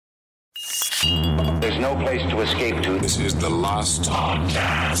no place to escape to. This is the last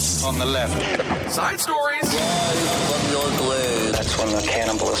podcast. On the left. Side stories. From your glade. That's when the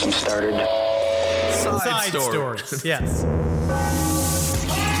cannibalism started. Side stories. Yes.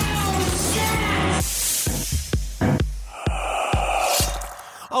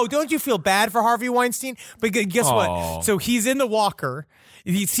 Oh, don't you feel bad for Harvey Weinstein? But guess what? So he's in the walker.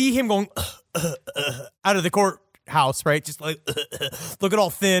 You see him going out of the courthouse, right? Just like looking all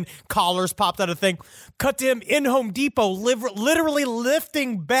thin, collars popped out of the thing. Cut to him in Home Depot, literally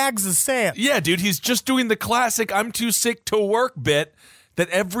lifting bags of sand. Yeah, dude, he's just doing the classic I'm too sick to work bit that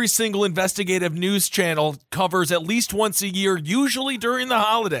every single investigative news channel covers at least once a year, usually during the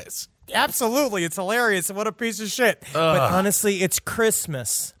holidays. Absolutely. It's hilarious. What a piece of shit. But honestly, it's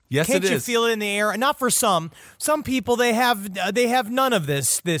Christmas. Yes, Can't it you is. feel it in the air? Not for some. Some people, they have none of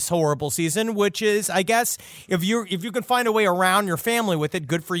this horrible season, which is, I guess, if you can find a way around your family with it,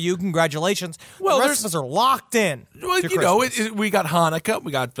 good for you. Congratulations. Well, the rest of us are locked in. Well, you know, we got Hanukkah,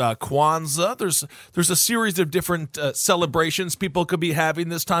 we got Kwanzaa. There's a series of different celebrations people could be having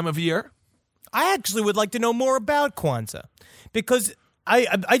this time of year. I actually would like to know more about Kwanzaa because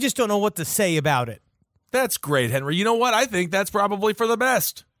I just don't know what to say about it. That's great, Henry. You know what? I think that's probably for the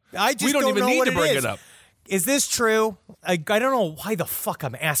best. We don't even need to bring it up. Is this true? I don't know why the fuck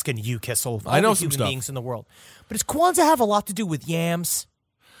I'm asking you, Kissel. I know all the some human stuff. beings in the world. But does Kwanzaa have a lot to do with yams?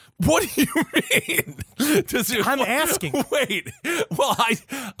 What do you mean? I'm asking. Wait. Well,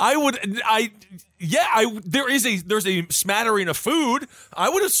 there's a smattering of food. I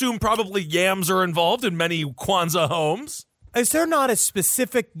would assume probably yams are involved in many Kwanzaa homes. Is there not a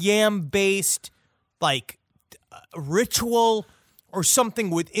specific yam-based, ritual or something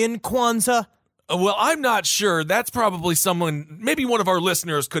within Kwanzaa? Well, I'm not sure. That's probably maybe one of our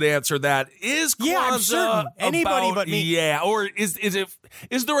listeners could answer that. Is Kwanzaa I'm certain. Anybody but me. Yeah, or is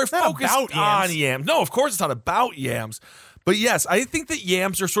there a focus on yams? No, of course it's not about yams. But yes, I think that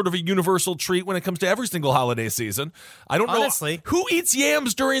yams are sort of a universal treat when it comes to every single holiday season. I don't know who eats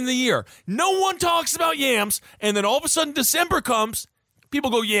yams during the year. No one talks about yams, and then all of a sudden December comes, people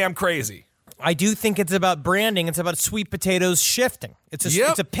go yam crazy. I do think it's about branding. It's about sweet potatoes shifting. It's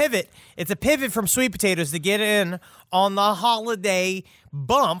a pivot. It's a pivot from sweet potatoes to get in on the holiday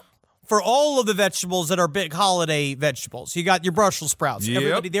bump for all of the vegetables that are big holiday vegetables. You got your Brussels sprouts. Yep.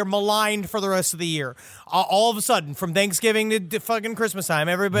 Everybody, they're maligned for the rest of the year. All of a sudden, from Thanksgiving to fucking Christmas time,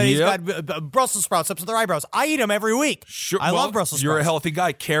 everybody's got Brussels sprouts up to their eyebrows. I eat them every week. Sure. I love Brussels sprouts. You're a healthy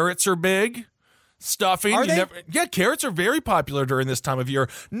guy. Carrots are big. Stuffing. Are they? Carrots are very popular during this time of year.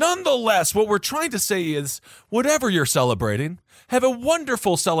 Nonetheless, what we're trying to say is, whatever you're celebrating, have a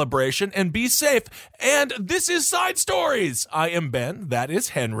wonderful celebration and be safe. And this is Side Stories. I am Ben. That is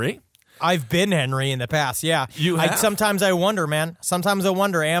Henry. I've been Henry in the past, yeah. You have? Sometimes I wonder, man. Sometimes I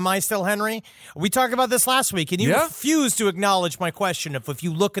wonder, am I still Henry? We talked about this last week, and you refused to acknowledge my question of if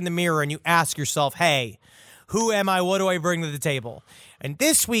you look in the mirror and you ask yourself, hey, who am I? What do I bring to the table? And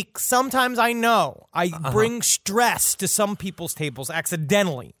this week, sometimes I know I bring stress to some people's tables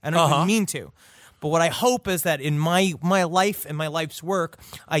accidentally. I don't even mean to. But what I hope is that in my life and my life's work,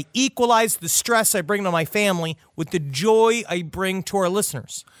 I equalize the stress I bring to my family with the joy I bring to our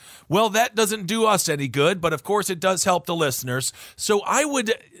listeners. Well, that doesn't do us any good, but of course it does help the listeners. So I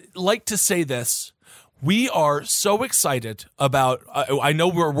would like to say this. We are so excited about, I know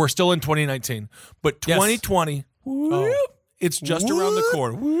we're still in 2019, but 2020, it's just around the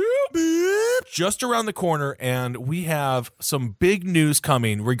corner. Just around the corner, and we have some big news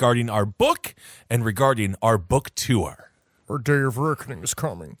coming regarding our book and regarding our book tour. Our day of reckoning is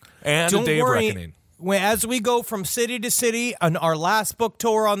coming. And Don't a day worry. of reckoning. As we go from city to city on our last book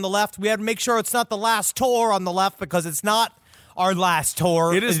tour on the left, we have to make sure it's not the last tour on the left because it's not our last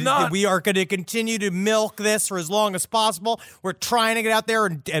tour. It is not. We are going to continue to milk this for as long as possible. We're trying to get out there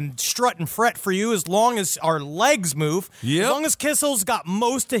and strut and fret for you as long as our legs move. Yep. As long as Kissel's got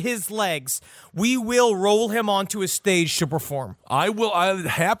most of his legs, we will roll him onto a stage to perform. I'll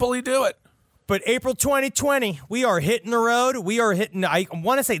happily do it. But April 2020, we are hitting the road. We are hitting, I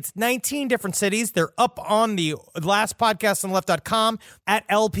want to say it's 19 different cities. They're up on the last podcast on left.com, at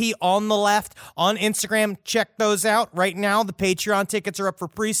LP on the left, on Instagram. Check those out. Right now, the Patreon tickets are up for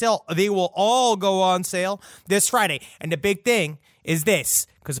pre-sale. They will all go on sale this Friday. And the big thing is this,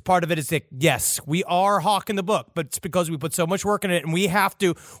 because part of it is that, yes, we are hawking the book, but it's because we put so much work in it, and we have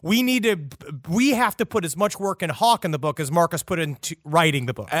to put as much work in hawking the book as Marcus put into writing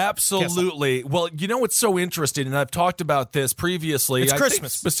the book. Absolutely. Well, you know what's so interesting, and I've talked about this previously. It's Christmas. I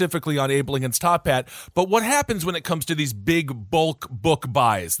think specifically on Abe Lincoln's Top Hat, but what happens when it comes to these big bulk book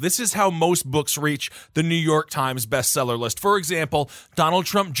buys? This is how most books reach the New York Times bestseller list. For example, Donald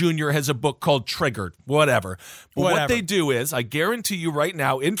Trump Jr. has a book called Triggered, whatever. But what they do is, I guarantee you right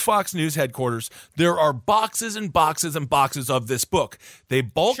now, in Fox News headquarters, there are boxes and boxes and boxes of this book. They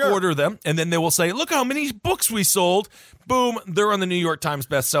bulk order them, and then they will say, look how many books we sold. Boom, they're on the New York Times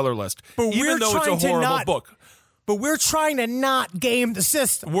bestseller list. But even though it's a horrible book. But we're trying to not game the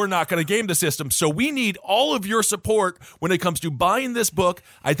system. We're not going to game the system. So we need all of your support when it comes to buying this book.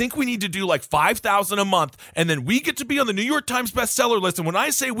 I think we need to do like $5,000 a month, and then we get to be on the New York Times bestseller list. And when I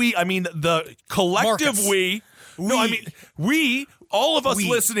say we, I mean the collective Marcus. we. No, I mean we, all of us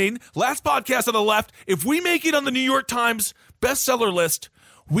listening, last podcast on the left, if we make it on the New York Times bestseller list,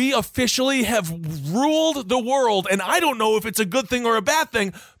 we officially have ruled the world, and I don't know if it's a good thing or a bad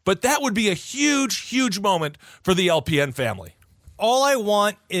thing, but that would be a huge, huge moment for the LPN family. All I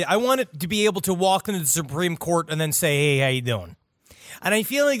want is it to be able to walk into the Supreme Court and then say, hey, how you doing? And I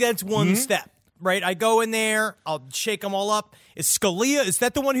feel like that's one step, right? I go in there, I'll shake them all up. Is Scalia, is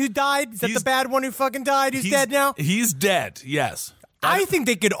that the one who died? Is that the bad one who fucking died? He's dead now? He's dead, yes. I think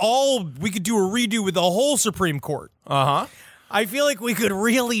we could do a redo with the whole Supreme Court. Uh-huh. I feel like we could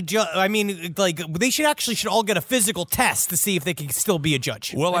really they should all get a physical test to see if they can still be a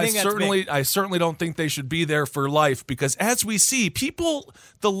judge. Well, I certainly don't think they should be there for life, because as we see, people,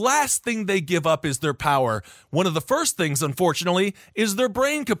 the last thing they give up is their power. One of the first things, unfortunately, is their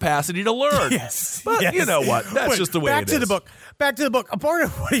brain capacity to learn. Yes. But you know what? That's just the way it is. Back to the book. A part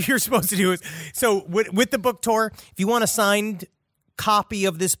of what you're supposed to do is, so with the book tour, if you want a signed copy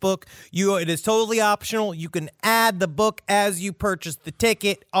of this book, it is totally optional. You can add the book as you purchase the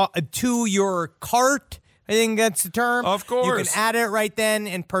ticket to your cart. I think that's the term. Of course. You can add it right then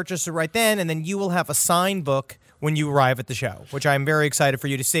and purchase it right then, and then you will have a signed book when you arrive at the show, which I'm very excited for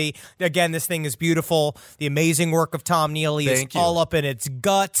you to see. Again, this thing is beautiful. The amazing work of Tom Neely is all up in its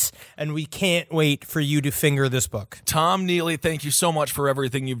guts, and we can't wait for you to finger this book. Tom Neely, thank you so much for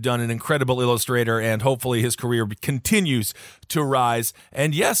everything you've done. An incredible illustrator, and hopefully his career continues to rise.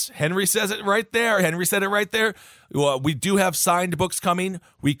 And yes, Henry says it right there. Henry said it right there. We do have signed books coming.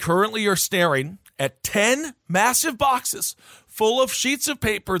 We currently are staring at 10 massive boxes full of sheets of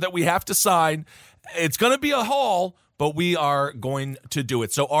paper that we have to sign. It's going to be a haul, but we are going to do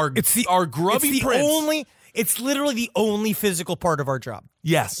it. So our grubby prince. It's literally the only physical part of our job.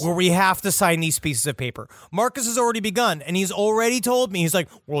 Yes. Where we have to sign these pieces of paper. Marcus has already begun, and he's already told me, he's like,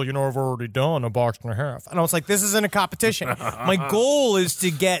 well, I've already done a box and a half. And I was like, this isn't a competition. My goal is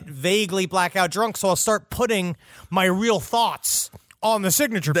to get vaguely blackout drunk, so I'll start putting my real thoughts on the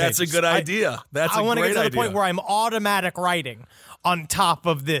signature pages. That's a good idea. I want to get to the point where I'm automatic writing on top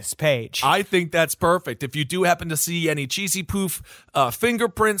of this page. I think that's perfect. If you do happen to see any cheesy poof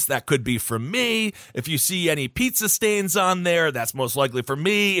fingerprints, that could be from me. If you see any pizza stains on there, that's most likely for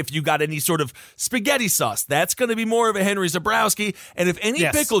me. If you got any sort of spaghetti sauce, that's going to be more of a Henry Zabrowski. And if any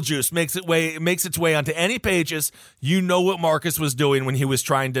pickle juice makes its way onto any pages, you know what Marcus was doing when he was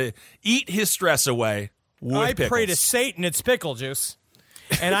trying to eat his stress away. I pray to Satan it's pickle juice.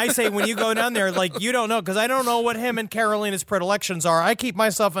 And I say, when you go down there, like, you don't know, because I don't know what him and Carolina's predilections are. I keep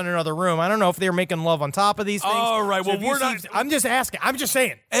myself in another room. I don't know if they're making love on top of these things. All right. So well, we're not. I'm just asking. I'm just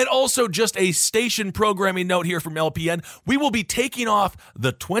saying. And also, just a station programming note here from LPN. We will be taking off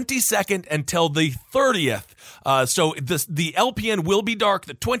the 22nd until the 30th. So the LPN will be dark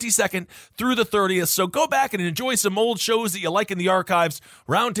the 22nd through the 30th. So go back and enjoy some old shows that you like in the archives.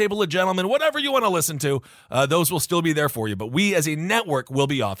 Roundtable of Gentlemen, whatever you want to listen to, those will still be there for you. But we as a network will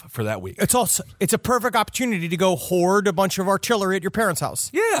be off for that week. It's a perfect opportunity to go hoard a bunch of artillery at your parents'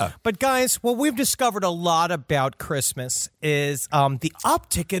 house. Yeah. But guys, what we've discovered a lot about Christmas is the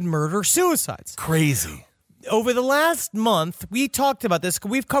uptick in murder-suicides. Crazy. Over the last month, we talked about this.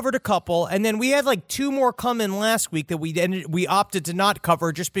 We've covered a couple, and then we had like 2 more come in last week that we opted to not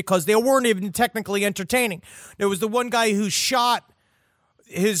cover just because they weren't even technically entertaining. There was the one guy who shot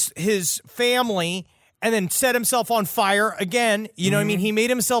his family and then set himself on fire again. You know what I mean? He made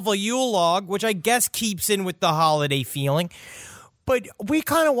himself a Yule log, which I guess keeps in with the holiday feeling. But we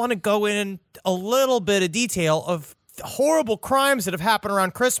kind of want to go in a little bit of detail of horrible crimes that have happened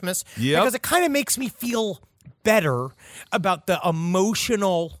around Christmas because it kind of makes me feel better about the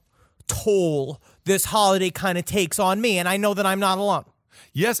emotional toll this holiday kind of takes on me, and I know that I'm not alone.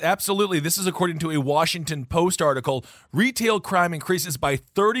 Yes, absolutely. This is according to a Washington Post article. Retail crime increases by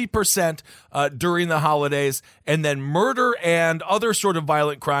 30% during the holidays, and then murder and other sort of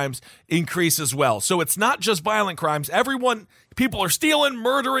violent crimes increase as well. So it's not just violent crimes. People are stealing,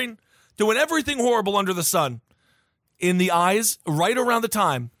 murdering, doing everything horrible under the sun in the eyes right around the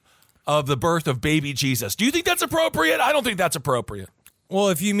time of the birth of baby Jesus. Do you think that's appropriate? I don't think that's appropriate. Well,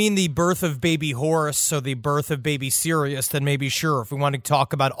 if you mean the birth of baby Horus or the birth of baby Sirius, then maybe sure. If we want to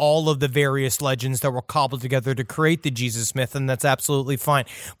talk about all of the various legends that were cobbled together to create the Jesus myth, then that's absolutely fine.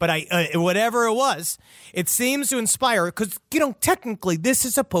 But whatever it was, it seems to inspire, because, technically this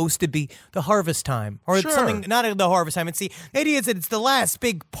is supposed to be the harvest time. Or it's something, not the harvest time. The idea is that it's the last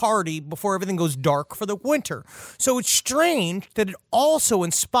big party before everything goes dark for the winter. So it's strange that it also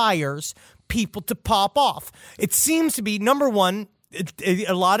inspires people to pop off. It seems to be, number one,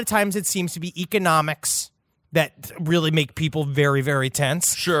 a lot of times it seems to be economics that really make people very, very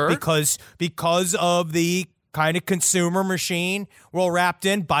tense. Sure. Because of the kind of consumer machine we're all wrapped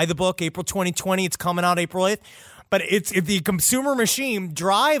in. Buy the book, April 2020. It's coming out April 8th. But if the consumer machine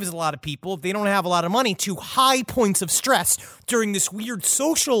drives a lot of people, if they don't have a lot of money, to high points of stress during this weird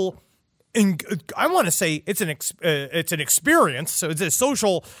social, and I want to say it's an experience, so it's a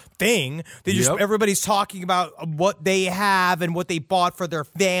social thing. Everybody's talking about what they have and what they bought for their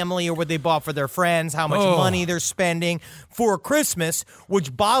family or what they bought for their friends, how much money they're spending for Christmas,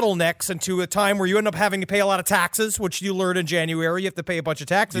 which bottlenecks into a time where you end up having to pay a lot of taxes, which you learn in January. You have to pay a bunch of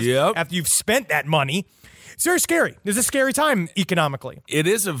taxes after you've spent that money. It's very scary. It's a scary time economically. It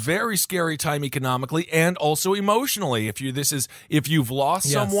is a very scary time economically and also emotionally. If you've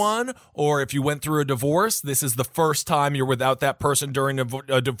lost someone or if you went through a divorce, this is the first time you're without that person during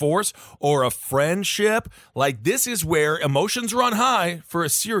a divorce or a friendship. Like, this is where emotions run high for a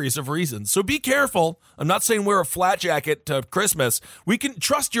series of reasons. So be careful. I'm not saying wear a flat jacket to Christmas. We can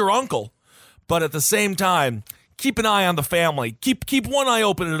trust your uncle, but at the same time, keep an eye on the family. Keep one eye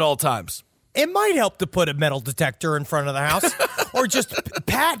open at all times. It might help to put a metal detector in front of the house or just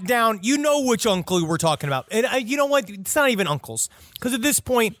pat down. You know which uncle we're talking about. And you know what? It's not even uncles. Because at this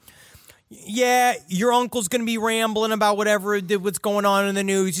point, your uncle's going to be rambling about what's going on in the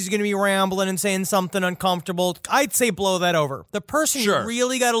news. He's going to be rambling and saying something uncomfortable. I'd say blow that over. The person you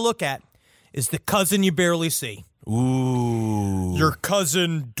really got to look at is the cousin you barely see. Ooh. Your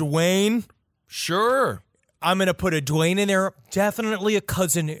cousin Dwayne? Sure. I'm going to put a Dwayne in there. Definitely a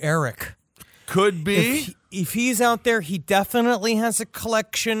cousin Eric. Could be. If he's out there, he definitely has a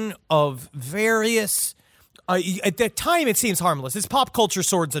collection of various, at that time it seems harmless. It's pop culture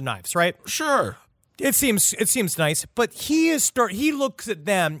swords and knives, right? Sure. It seems nice, but he looks at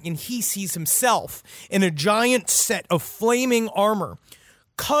them and he sees himself in a giant set of flaming armor,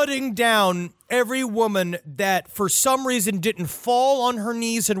 cutting down every woman that for some reason didn't fall on her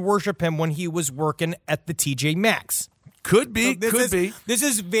knees and worship him when he was working at the TJ Maxx. Could be. This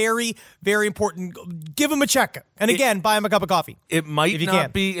is very, very important. Give him a check. And again, buy him a cup of coffee. It might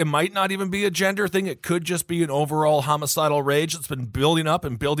not be. It might not even be a gender thing. It could just be an overall homicidal rage that's been building up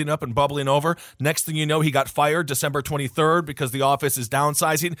and bubbling over. Next thing you know, he got fired December 23rd because the office is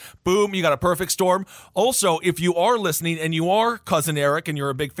downsizing. Boom, you got a perfect storm. Also, if you are listening and you are Cousin Eric and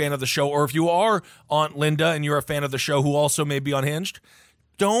you're a big fan of the show, or if you are Aunt Linda and you're a fan of the show who also may be unhinged,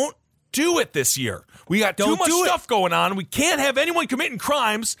 don't do it this year. We got too much stuff going on. We can't have anyone committing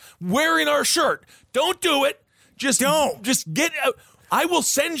crimes wearing our shirt. Don't do it. Just get out. I will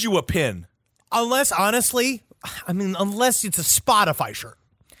send you a pin. Unless it's a Spotify shirt.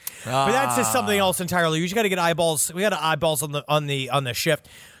 But that's just something else entirely. You just got to get eyeballs. We got eyeballs on the shift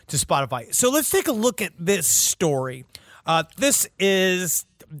to Spotify. So let's take a look at this story. This is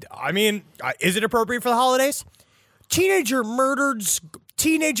it appropriate for the holidays? Teenager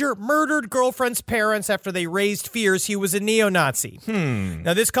murdered girlfriend's parents after they raised fears he was a neo-Nazi.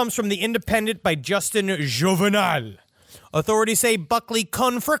 Now, this comes from The Independent by Justin Juvenal. Authorities say Buckley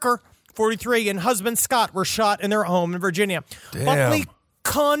Fricker, 43, and husband Scott were shot in their home in Virginia. Damn. Buckley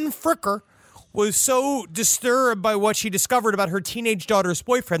Fricker was so disturbed by what she discovered about her teenage daughter's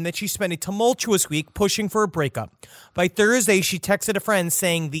boyfriend that she spent a tumultuous week pushing for a breakup. By Thursday, she texted a friend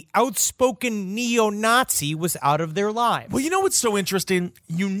saying the outspoken neo-Nazi was out of their lives. Well, you know what's so interesting?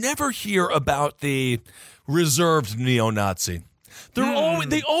 You never hear about the reserved neo-Nazi.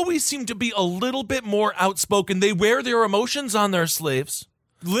 They always seem to be a little bit more outspoken. They wear their emotions on their sleeves.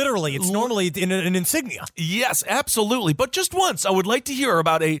 Literally, it's normally in an insignia. Yes, absolutely. But just once, I would like to hear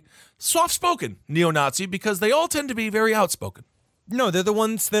about a soft-spoken neo-Nazi because they all tend to be very outspoken. No, they're the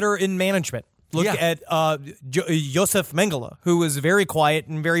ones that are in management. Look at Josef Mengele, who was very quiet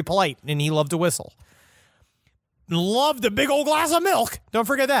and very polite, and he loved to whistle. loved a big old glass of milk. Don't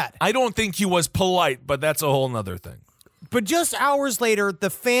forget that. I don't think he was polite, but that's a whole nother thing. But just hours later, the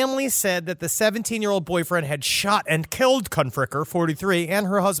family said that the 17-year-old boyfriend had shot and killed Kunfricker, 43, and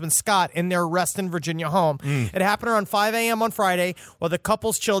her husband Scott in their Reston, Virginia home. It happened around 5 a.m. on Friday while the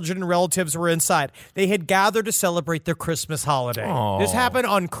couple's children and relatives were inside. They had gathered to celebrate their Christmas holiday. Aww. This happened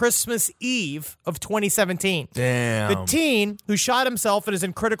on Christmas Eve of 2017. Damn. The teen, who shot himself and is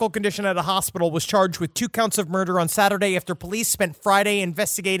in critical condition at a hospital, was charged with 2 counts of murder on Saturday after police spent Friday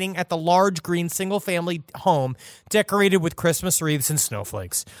investigating at the large green single-family home decorated with Christmas wreaths and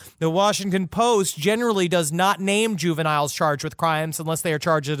snowflakes. The Washington Post generally does not name juveniles charged with crimes unless they are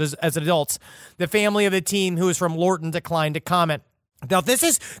charged as adults. The family of the teen, who is from Lorton, declined to comment. Now, this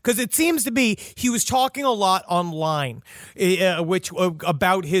is because it seems to be he was talking a lot online,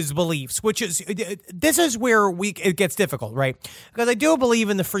 about his beliefs, which is this is where it gets difficult, right? Because I do believe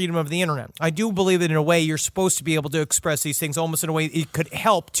in the freedom of the internet. I do believe that in a way you're supposed to be able to express these things almost in a way it could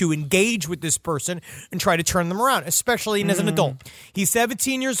help to engage with this person and try to turn them around, especially as an adult. He's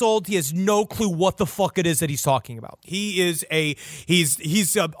 17 years old. He has no clue what the fuck it is that he's talking about. He's and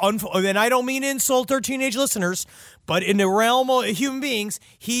I don't mean to insult our teenage listeners, but in the realm of human beings,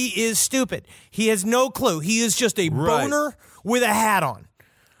 he is stupid. He has no clue. He is just a boner with a hat on.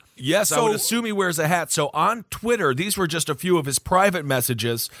 Yes, I would assume he wears a hat. So on Twitter, these were just a few of his private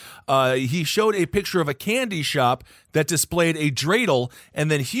messages. He showed a picture of a candy shop that displayed a dreidel,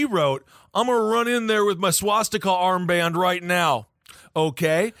 and then he wrote, "I'm going to run in there with my swastika armband right now."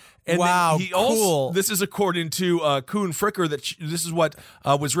 Okay? And wow, he cool. Also, this is according to Kuhn Fricker, this is what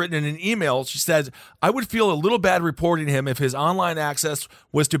was written in an email. She says, "I would feel a little bad reporting him if his online access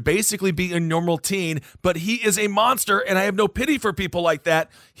was to basically be a normal teen, but he is a monster, and I have no pity for people like that.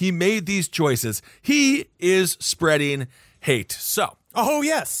 He made these choices. He is spreading hate." So. Oh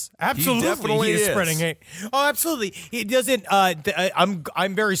yes, absolutely. He definitely is spreading hate. Oh, absolutely. He doesn't.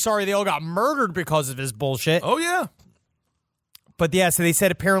 I'm very sorry they all got murdered because of his bullshit. Oh yeah. But yeah, so they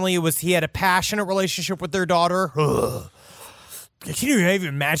said apparently he had a passionate relationship with their daughter. Ugh. Can you even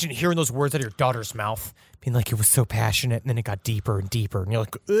imagine hearing those words out of your daughter's mouth? Being like, it was so passionate, and then it got deeper and deeper, and you're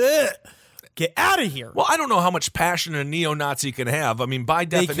like, ugh, get out of here. Well, I don't know how much passion a neo-Nazi can have. I mean, by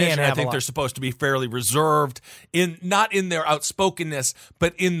definition, I think they're supposed to be fairly reserved, not in their outspokenness,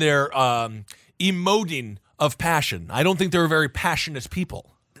 but in their emoting of passion. I don't think they're very passionate people.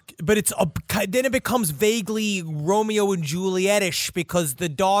 But then it becomes vaguely Romeo and Juliet-ish because the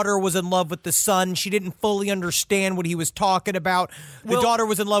daughter was in love with the son. She didn't fully understand what he was talking about. The daughter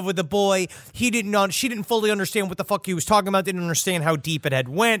was in love with the boy. She didn't fully understand what the fuck he was talking about. Didn't understand how deep it had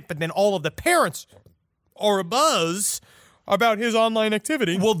went. But then all of the parents are abuzz about his online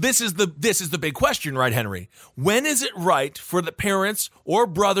activity. Well, this is the big question, right, Henry? When is it right for the parents or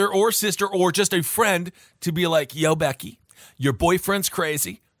brother or sister or just a friend to be like, "Yo, Becky, your boyfriend's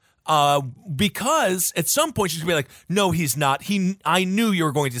crazy"? Because at some point she's gonna be like, "No, he's not. I knew you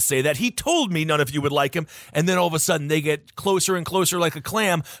were going to say that. He told me none of you would like him." And then all of a sudden they get closer and closer like a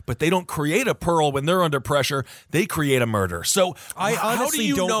clam, but they don't create a pearl when they're under pressure. They create a murder. So how do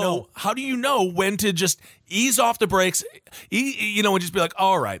you know? How do you know when to just ease off the brakes? And just be like,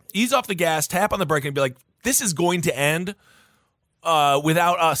 "All right, ease off the gas, tap on the brake," and be like, "This is going to end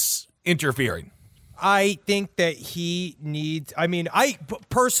without us interfering." I think that he needs, I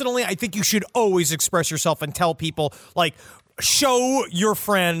think you should always express yourself and tell people, like, show your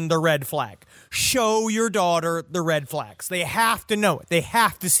friend the red flag. Show your daughter the red flags. They have to know it. They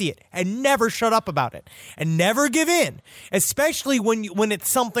have to see it. And never shut up about it. And never give in. Especially when it's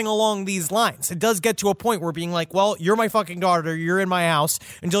something along these lines. It does get to a point where being like, well, you're my fucking daughter. You're in my house.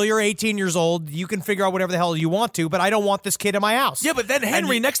 Until you're 18 years old, you can figure out whatever the hell you want to, but I don't want this kid in my house. Yeah, but then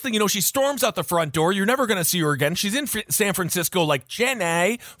Henry, next thing you know, she storms out the front door. You're never going to see her again. She's in San Francisco like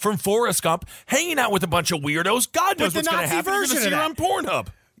Jenny from Forrest Gump, hanging out with a bunch of weirdos. God knows what's going to happen. You're going to see her on Pornhub.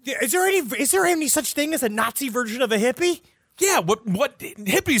 Is there any such thing as a Nazi version of a hippie? Yeah, what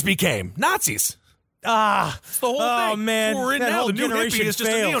hippies became Nazis. It's the whole thing. Oh man, we're in now. The new hippie is just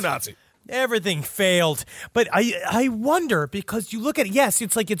a neo-Nazi. Everything failed. But I wonder, because you look at it, yes,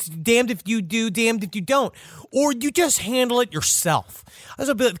 it's like it's damned if you do, damned if you don't, or you just handle it yourself.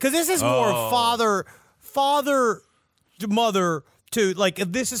 Because this is more father to mother to, like,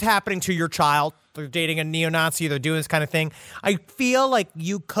 if this is happening to your child. They're dating a neo-Nazi, they're doing this kind of thing. I feel like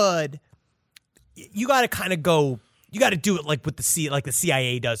you got to kind of go, you got to do it like the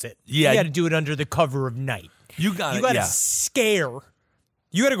CIA does it. Yeah. You got to do it under the cover of night. You got to scare.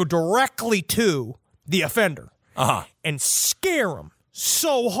 You got to go directly to the offender and scare them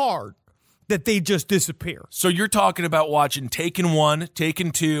so hard that they just disappear. So you're talking about watching Taken 1,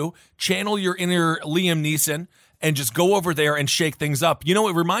 Taken 2, channel your inner Liam Neeson, and just go over there and shake things up. You know,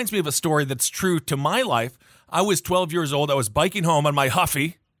 it reminds me of a story that's true to my life. I was 12 years old. I was biking home on my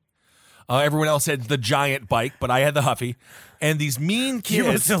Huffy. Everyone else had the giant bike, but I had the Huffy. And these mean kids. You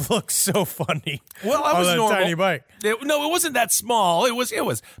must have looked so funny. Well, I was on that normal. tiny bike. No, it wasn't that small. It was.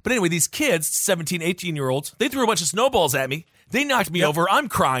 But anyway, these kids, 17, 18-year-olds, they threw a bunch of snowballs at me. They knocked me over. I'm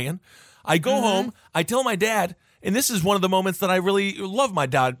crying. I go home. I tell my dad, and this is one of the moments that I really love my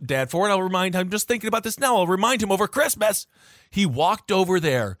dad for, and I'm just thinking about this now. I'll remind him over Christmas. He walked over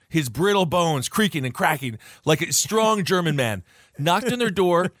there, his brittle bones creaking and cracking like a strong German man, knocked on their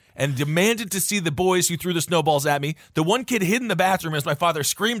door and demanded to see the boys who threw the snowballs at me. The one kid hid in the bathroom as my father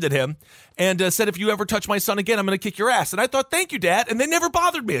screamed at him and said, if you ever touch my son again, I'm going to kick your ass. And I thought, thank you, Dad. And they never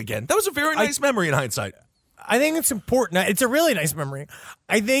bothered me again. That was a very nice memory in hindsight. I think it's important. It's a really nice memory.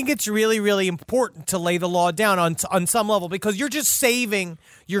 I think it's really, really important to lay the law down on some level because you're just saving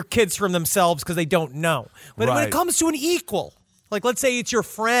your kids from themselves because they don't know. But when it comes to an equal, like let's say it's your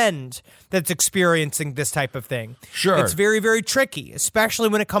friend that's experiencing this type of thing. Sure. It's very, very tricky, especially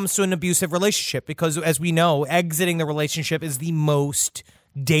when it comes to an abusive relationship because as we know, exiting the relationship is the most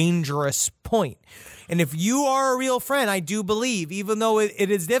dangerous point. And if you are a real friend, I do believe, even though it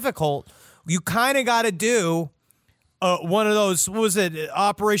is difficult, you kind of got to do one of those, what was it,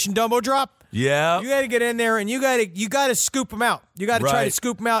 Operation Dumbo Drop? Yeah. You got to get in there and you got to scoop them out. You got to try to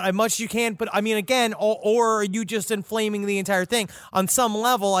scoop them out as much as you can. But I mean, again, or are you just inflaming the entire thing? On some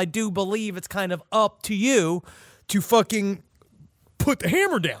level, I do believe it's kind of up to you to fucking put the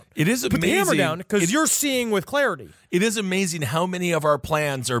hammer down. It is amazing. Put the hammer down because you're seeing with clarity. It is amazing how many of our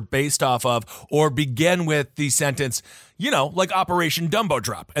plans are based off of or begin with the sentence, like Operation Dumbo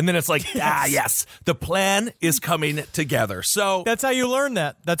Drop. And then it's like, yes, the plan is coming together. So that's how you learn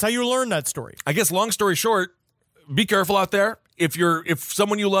that. That's how you learn that story. I guess long story short, be careful out there. If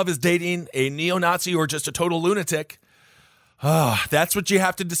someone you love is dating a neo-Nazi or just a total lunatic, that's what you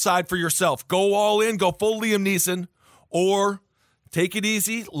have to decide for yourself. Go all in, go full Liam Neeson, or take it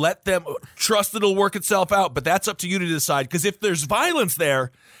easy. Let them trust that it'll work itself out. But that's up to you to decide. Because if there's violence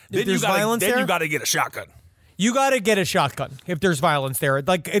there, then you got to get a shotgun. You got to get a shotgun if there's violence there.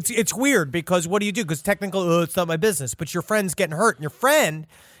 Like it's weird because what do you do? Because technically, it's not my business. But your friend's getting hurt, and your friend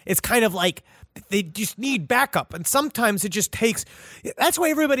is kind of like they just need backup. And sometimes it just takes. That's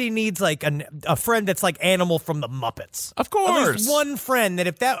why everybody needs like a friend that's like Animal from the Muppets. Of course, at least one friend that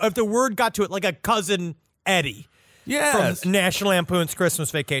if the word got to it, like a cousin Eddie. Yes. From National Lampoon's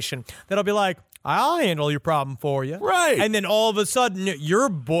Christmas Vacation. That'll be like, I'll handle your problem for you. Right. And then all of a sudden, your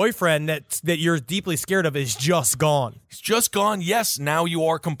boyfriend that you're deeply scared of is just gone. He's just gone. Yes, now you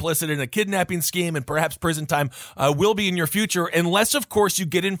are complicit in a kidnapping scheme and perhaps prison time will be in your future unless, of course, you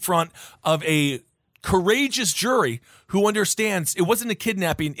get in front of a courageous jury who understands it wasn't a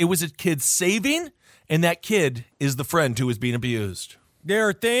kidnapping, it was a kid saving, and that kid is the friend who is being abused. There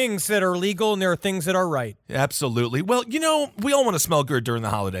are things that are legal and there are things that are right. Absolutely. Well, we all want to smell good during the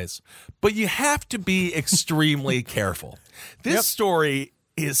holidays, but you have to be extremely careful. This story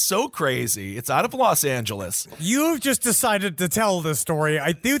is so crazy. It's out of Los Angeles. You've just decided to tell this story.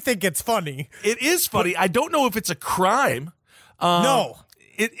 I do think it's funny. It is funny. I don't know if it's a crime. No.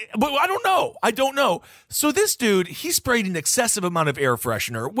 But I don't know. So this dude, he sprayed an excessive amount of air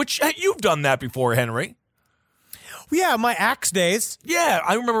freshener, which you've done that before, Henry. Yeah, my Axe days. Yeah,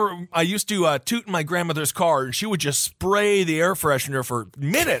 I remember I used to toot in my grandmother's car, and she would just spray the air freshener for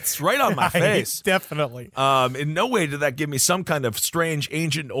minutes right on my face. Definitely. In no way did that give me some kind of strange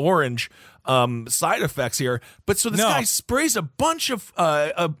Agent Orange side effects here. But so this guy sprays a bunch of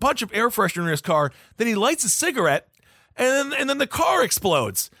air freshener in his car, then he lights a cigarette, and then the car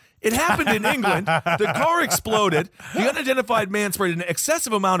explodes. It happened in England. The car exploded. The unidentified man sprayed an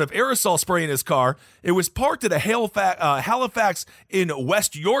excessive amount of aerosol spray in his car. It was parked at a Halifax in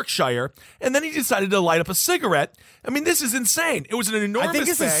West Yorkshire, and then he decided to light up a cigarette. I mean, this is insane. It was an enormous I think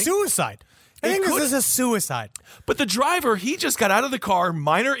this is suicide. I think this is a suicide. But the driver, he just got out of the car,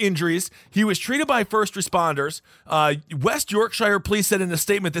 minor injuries. He was treated by first responders. West Yorkshire police said in a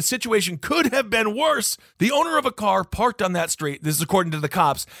statement the situation could have been worse. The owner of a car parked on that street, this is according to the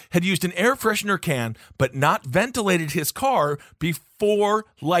cops, had used an air freshener can, but not ventilated his car before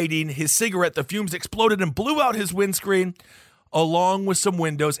lighting his cigarette. The fumes exploded and blew out his windscreen, along with some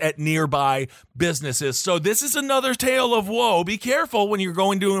windows at nearby businesses. So this is another tale of woe. Be careful when you're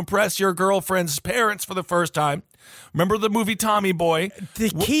going to impress your girlfriend's parents for the first time. Remember the movie Tommy Boy?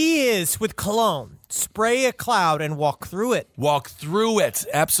 The key is with cologne, spray a cloud and walk through it. Walk through it.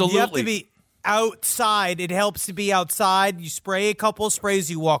 Absolutely. outside. It helps to be outside. You spray a couple of sprays,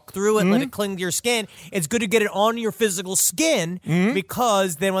 you walk through it, let it cling to your skin. It's good to get it on your physical skin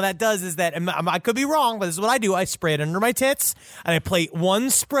because then what that does is that, and I could be wrong, but this is what I do. I spray it under my tits and I play one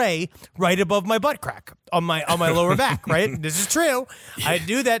spray right above my butt crack on my lower back, right? This is true. I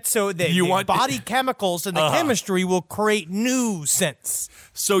do that so that the body chemicals and the chemistry will create new scents.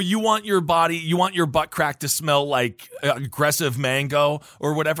 So you want your butt crack to smell like aggressive mango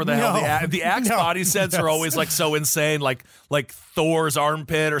or whatever the hell the Axe body scents are always like so insane, like Thor's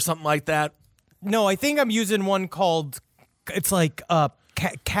armpit or something like that. No, I think I'm using one called, it's like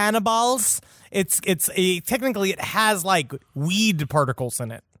cannibals. Technically it has like weed particles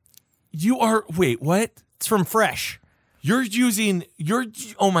in it. Wait, what? It's from Fresh.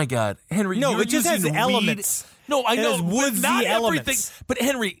 Oh my God, Henry. No, you're it just has using elements. No, I know. Woodsy not elements. everything. But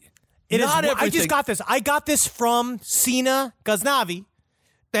Henry, not everything. I just got this. I got this from Sina Ghaznavi.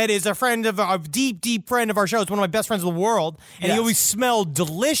 That is a deep friend of our show. It's one of my best friends in the world. And he always smelled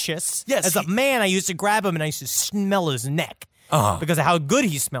delicious. Yes. As a man, I used to grab him and I used to smell his neck. Because of how good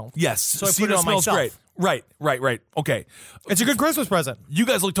he smelled. Yes. So I put it on myself. Great. Right. Okay. It's a good Christmas present. You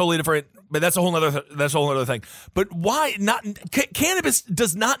guys look totally different, but that's a whole other thing. But why not? Cannabis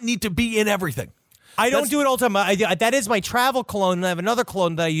does not need to be in everything. I don't do it all the time. That is my travel cologne. And I have another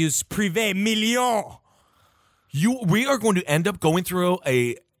cologne that I use, Privé Million. We are going to end up going through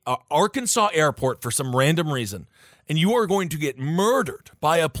a Arkansas airport for some random reason, and you are going to get murdered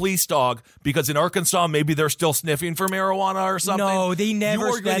by a police dog because in Arkansas maybe they're still sniffing for marijuana or something. No, they never.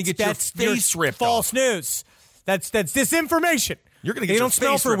 You are going to get your face ripped false off. News. That's disinformation. You're going to get they your don't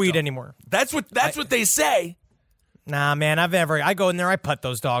smell face for ripped weed off. anymore. That's what they say. Nah, man, I go in there, I pet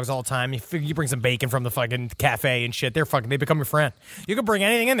those dogs all the time. You bring some bacon from the fucking cafe and shit. They become your friend. You can bring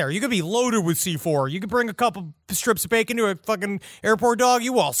anything in there. You could be loaded with C4. You could bring a couple strips of bacon to a fucking airport dog.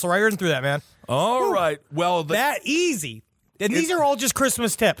 You waltz right through that, man. All right. Well, that easy. And these are all just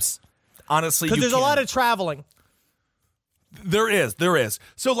Christmas tips. Honestly, because there's a lot of traveling. There is.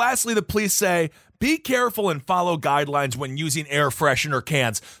 So lastly, the police say, be careful and follow guidelines when using air freshener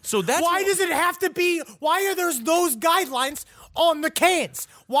cans. So that's why does it have to be? Why are there those guidelines on the cans?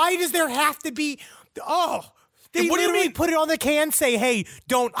 Why does there have to be? They literally put it on the can, say, hey,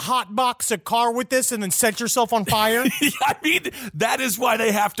 don't hotbox a car with this and then set yourself on fire. I mean, that is why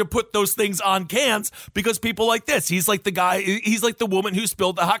they have to put those things on cans, because people like this. He's like the woman who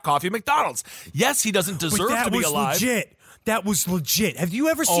spilled the hot coffee at McDonald's. Yes, he doesn't deserve to be alive. That was legit. Have you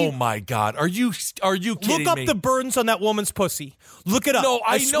ever seen? Oh my God! Are you kidding me? Look up the burns on that woman's pussy. Look it up. No,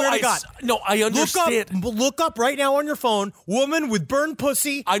 I swear to God. No, I understand. Look up right now on your phone. Woman with burned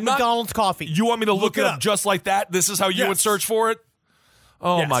pussy. McDonald's coffee. You want me to look it up just like that? This is how you would search for it.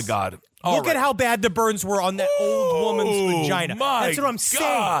 Oh my God! Look at how bad the burns were on that old woman's vagina. That's what I'm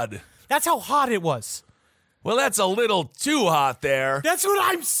saying. That's how hot it was. Well, that's a little too hot there. That's what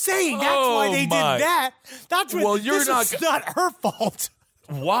I'm saying. That's why they did that. That's what. Well, it's not her fault.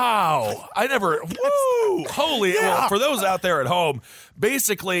 Wow. I never. Woo! Holy. Yeah. Well, for those out there at home,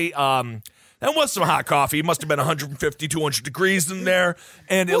 basically, that was some hot coffee. It must have been 150, 200 degrees in there,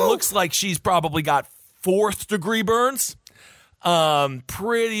 and it looks like she's probably got 4th degree burns.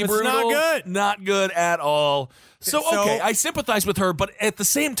 Pretty brutal. Not good. Not good at all. So, okay, I sympathize with her, but at the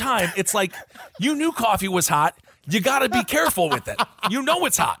same time, it's like, you knew coffee was hot. You got to be careful with it. You know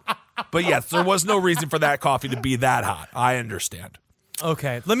it's hot. But yes, there was no reason for that coffee to be that hot. I understand.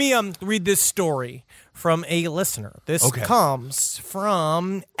 Okay, let me read this story from a listener. This comes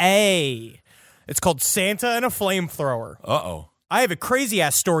from It's called Santa and a Flamethrower. Uh-oh. I have a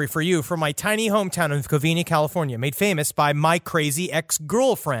crazy-ass story for you from my tiny hometown of Covina, California, made famous by my crazy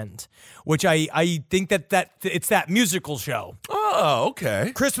ex-girlfriend, which I think that it's that musical show. Oh,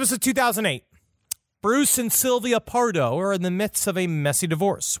 okay. Christmas of 2008. Bruce and Sylvia Pardo are in the midst of a messy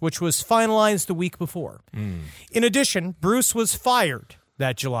divorce, which was finalized the week before. In addition, Bruce was fired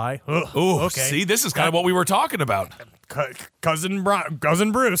that July. Ooh, okay. See, this is kind of what we were talking about. Cousin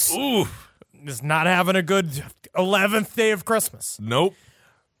Bruce. Ooh. Is not having a good 11th day of Christmas. Nope.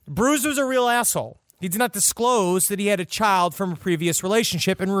 Bruce was a real asshole. He did not disclose that he had a child from a previous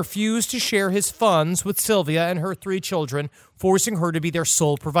relationship and refused to share his funds with Sylvia and her 3 children, forcing her to be their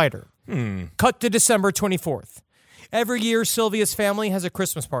sole provider. Cut to December 24th. Every year, Sylvia's family has a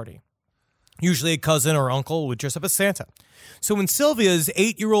Christmas party. Usually a cousin or uncle would dress up as Santa. So when Sylvia's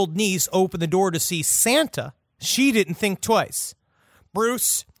 8-year-old niece opened the door to see Santa, she didn't think twice.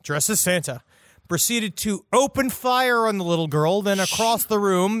 Bruce, dressed as Santa, proceeded to open fire on the little girl, then across the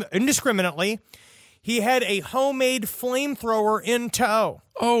room, indiscriminately, he had a homemade flamethrower in tow.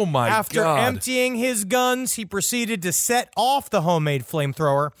 Oh, my God. After emptying his guns, he proceeded to set off the homemade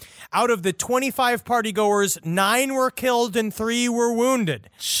flamethrower. Out of the 25 partygoers, 9 were killed and 3 were wounded.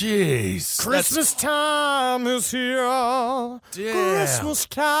 Jeez. Christmas time is here. Damn. Christmas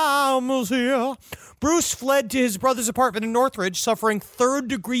time is here. Bruce fled to his brother's apartment in Northridge, suffering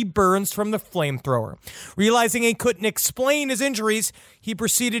third-degree burns from the flamethrower. Realizing he couldn't explain his injuries, he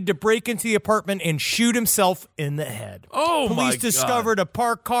proceeded to break into the apartment and shoot himself in the head. Oh, my God. Police discovered a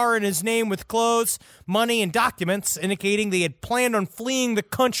parked car in his name with clothes, money, and documents, indicating they had planned on fleeing the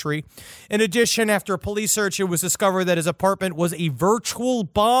country. In addition, after a police search, it was discovered that his apartment was a virtual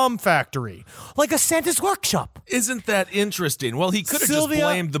bomb factory, like a Santa's workshop. Isn't that interesting? Well, he could have just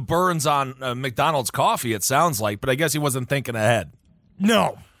blamed the burns on McDonald's coffee, it sounds like, but I guess he wasn't thinking ahead.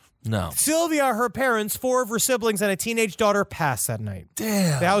 No. Sylvia, her parents, 4 of her siblings, and a teenage daughter passed that night.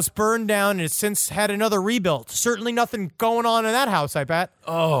 Damn. The house burned down and has since had another rebuilt. Certainly nothing going on in that house, I bet.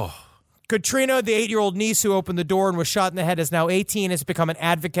 Oh. Katrina, the 8-year-old niece who opened the door and was shot in the head, is now 18 and has become an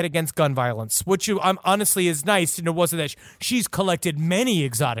advocate against gun violence, which honestly is nice. And it wasn't that she's collected many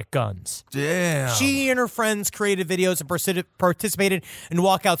exotic guns. Damn. She and her friends created videos and participated in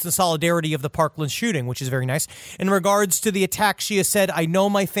walkouts in solidarity of the Parkland shooting, which is very nice. In regards to the attack, she has said, "I know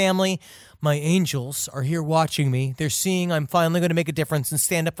my family, my angels are here watching me. They're seeing I'm finally going to make a difference and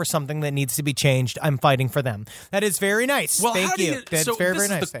stand up for something that needs to be changed. I'm fighting for them." That is very nice. Well, Thank you. That's very, very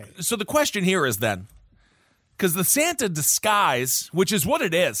nice. So the question here is then, because the Santa disguise, which is what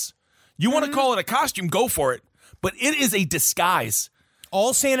it is, you want to call it a costume, go for it. But it is a disguise.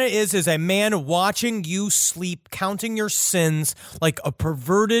 All Santa is a man watching you sleep, counting your sins like a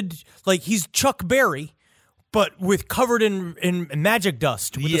perverted, like he's Chuck Berry, but covered in magic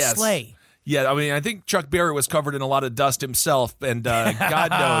dust with a sleigh. Yeah, I mean, I think Chuck Berry was covered in a lot of dust himself, and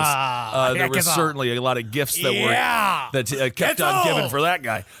God knows there was certainly a lot of gifts that kept on giving for that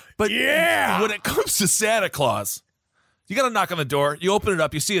guy. But when it comes to Santa Claus, you got to knock on the door. You open it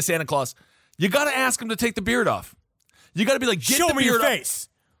up. You see a Santa Claus. You got to ask him to take the beard off. You got to be like, get the beard off. Show me your face.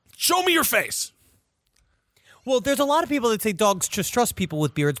 Show me your face. Well, there's a lot of people that say dogs just trust people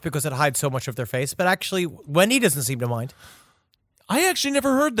with beards because it hides so much of their face. But actually, Wendy doesn't seem to mind. I actually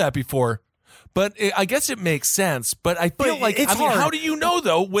never heard that before. But I guess it makes sense. But I feel like, it's hard. How do you know,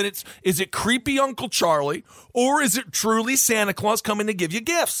 though, when is it creepy Uncle Charlie or is it truly Santa Claus coming to give you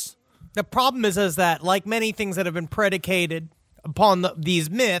gifts? The problem is that, like many things that have been predicated upon these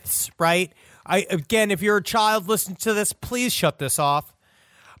myths, right? Again, if you're a child listening to this, please shut this off.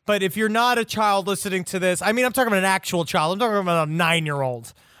 But if you're not a child listening to this, I mean, I'm talking about an actual child. I'm talking about a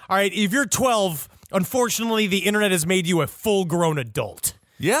 9-year-old. All right, if you're 12, unfortunately, the internet has made you a full-grown adult.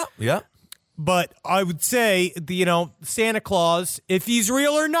 Yeah. But I would say, Santa Claus, if he's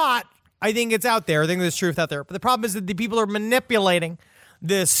real or not, I think it's out there. I think there's truth out there. But the problem is that the people are manipulating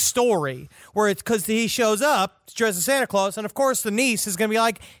this story where it's because he shows up dressed as Santa Claus, and of course the niece is going to be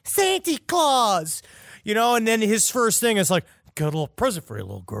like, Santa Claus, and then his first thing is like, got a little present for you,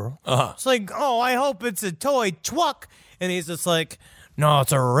 little girl. Uh-huh. It's like, oh, I hope it's a toy truck. And he's just like, no,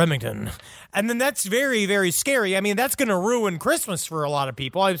 it's a Remington. And then that's very, very scary. I mean, that's going to ruin Christmas for a lot of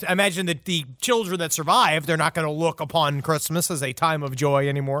people. I imagine that the children that survive, they're not going to look upon Christmas as a time of joy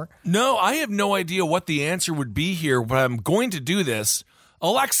anymore. No, I have no idea what the answer would be here, but I'm going to do this.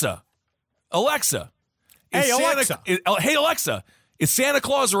 Alexa. Hey, Alexa, is Santa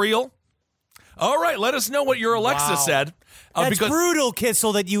Claus real? All right, let us know what your Alexa said. That's brutal,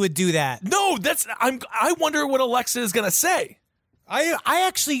 Kissel, that you would do that. No, I wonder what Alexa is going to say. I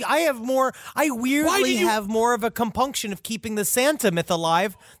weirdly have more of a compunction of keeping the Santa myth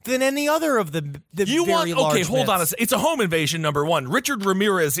alive than any other of the very large myths. Hold on a second. It's a home invasion, number one. Richard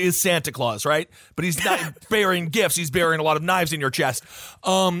Ramirez is Santa Claus, right? But he's not bearing gifts. He's bearing a lot of knives in your chest.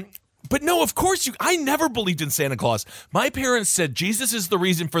 But no, of course, I never believed in Santa Claus. My parents said Jesus is the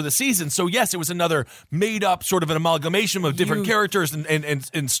reason for the season. So yes, it was another made up sort of an amalgamation of different characters and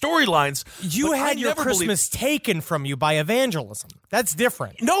storylines. You had your Christmas taken from you by evangelism. That's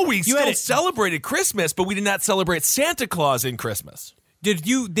different. No, we still celebrated Christmas, but we did not celebrate Santa Claus in Christmas. Did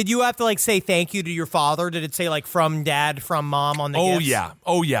you have to say thank you to your father? Did it say from dad, from mom on the gifts?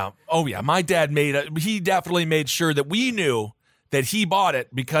 Oh yeah. My dad he definitely made sure that we knew that he bought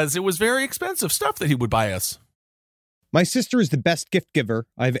it because it was very expensive stuff that he would buy us. My sister is the best gift giver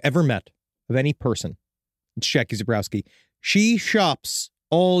I've ever met of any person. It's Jackie Zabrowski. She shops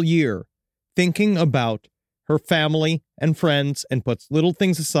all year thinking about her family and friends and puts little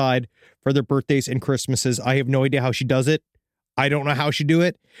things aside for their birthdays and Christmases. I have no idea how she does it. I don't know how she do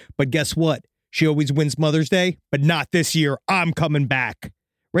it. But guess what? She always wins Mother's Day, but not this year. I'm coming back.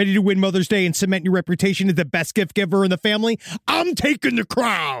 Ready to win Mother's Day and cement your reputation as the best gift giver in the family? I'm taking the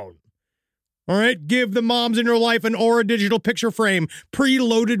crown. All right, give the moms in your life an Aura digital picture frame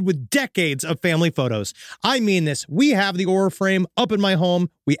preloaded with decades of family photos. I mean this. We have the Aura frame up in my home.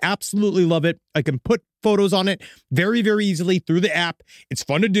 We absolutely love it. I can put photos on it very, very easily through the app. It's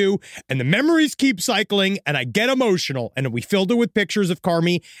fun to do, and the memories keep cycling, and I get emotional. And we filled it with pictures of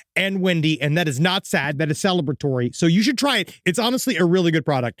Carmi and Wendy, and that is not sad. That is celebratory. So you should try it. It's honestly a really good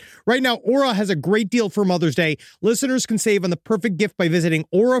product. Right now, Aura has a great deal for Mother's Day. Listeners can save on the perfect gift by visiting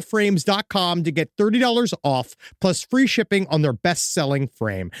auraframes.com to get $30 off, plus free shipping on their best-selling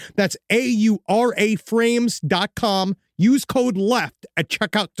frame. That's auraframes.com. Use code LEFT at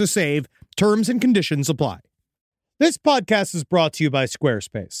checkout to save. Terms and conditions apply. This podcast is brought to you by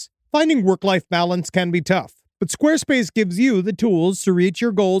Squarespace. Finding work-life balance can be tough, but Squarespace gives you the tools to reach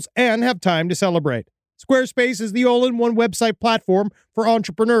your goals and have time to celebrate. Squarespace is the all-in-one website platform for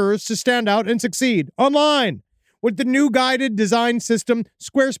entrepreneurs to stand out and succeed online. With the new guided design system,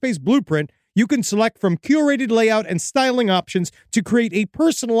 Squarespace Blueprint, you can select from curated layout and styling options to create a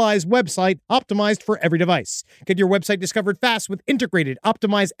personalized website optimized for every device. Get your website discovered fast with integrated,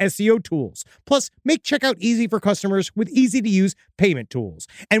 optimized SEO tools. Plus, make checkout easy for customers with easy-to-use payment tools.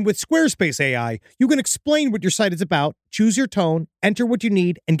 And with Squarespace AI, you can explain what your site is about, choose your tone, enter what you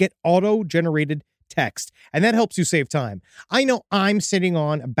need, and get auto-generated text. And that helps you save time. I know I'm sitting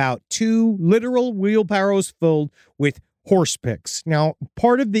on about 2 literal wheelbarrows filled with horse pics. Now,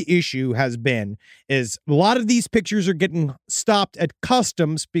 part of the issue has been is a lot of these pictures are getting stopped at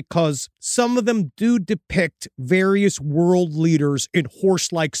customs because some of them do depict various world leaders in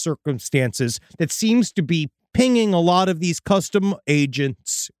horse-like circumstances that seems to be pinging a lot of these custom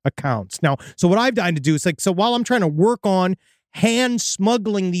agents' accounts. Now, so what I've done to do is so while I'm trying to work on hand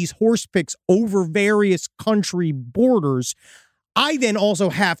smuggling these horse pics over various country borders, I then also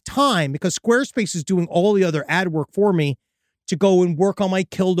have time, because Squarespace is doing all the other ad work for me, to go and work on my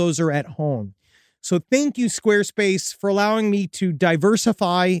Killdozer at home. So thank you, Squarespace, for allowing me to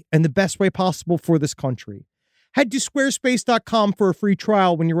diversify in the best way possible for this country. Head to squarespace.com for a free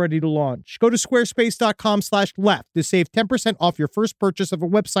trial when you're ready to launch. Go to squarespace.com/left to save 10% off your first purchase of a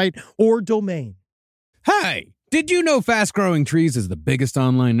website or domain. Hey! Did you know Fast Growing Trees is the biggest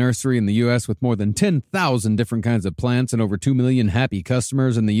online nursery in the U.S. with more than 10,000 different kinds of plants and over 2 million happy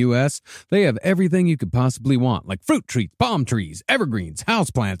customers in the U.S.? They have everything you could possibly want, like fruit trees, palm trees, evergreens,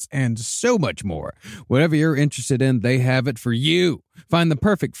 houseplants, and so much more. Whatever you're interested in, they have it for you. Find the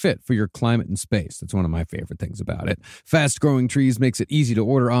perfect fit for your climate and space. That's one of my favorite things about it. Fast Growing Trees makes it easy to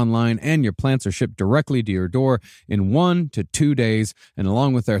order online, and your plants are shipped directly to your door in 1 to 2 days. And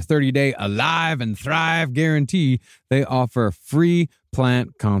along with their 30-day Alive and Thrive guarantee, they offer free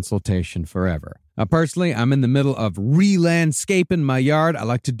plant consultation forever. Now, personally, I'm in the middle of re-landscaping my yard. I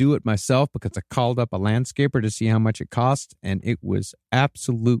like to do it myself because I called up a landscaper to see how much it cost, and it was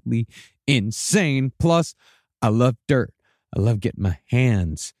absolutely insane. Plus, I love dirt. I love getting my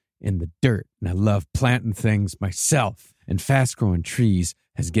hands in the dirt, and I love planting things myself. And Fast Growing Trees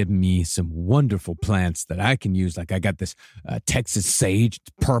has given me some wonderful plants that I can use. Like I got this Texas sage,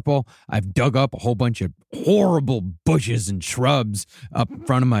 it's purple. I've dug up a whole bunch of horrible bushes and shrubs up in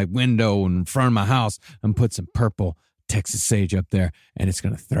front of my window and in front of my house, and put some purple Texas sage up there, and it's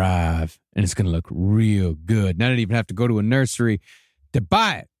going to thrive, and it's going to look real good. And I didn't even have to go to a nursery to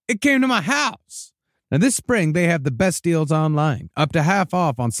buy it. It came to my house. Now, this spring, they have the best deals online, up to half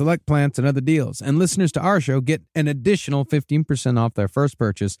off on select plants and other deals. And listeners to our show get an additional 15% off their first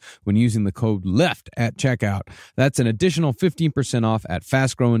purchase when using the code LEFT at checkout. That's an additional 15% off at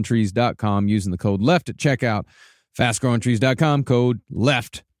fastgrowingtrees.com using the code LEFT at checkout. Fastgrowingtrees.com, code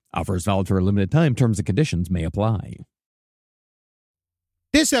LEFT. Offers valid for a limited time. Terms and conditions may apply.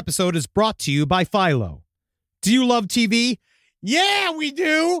 This episode is brought to you by Philo. Do you love TV? Yeah, we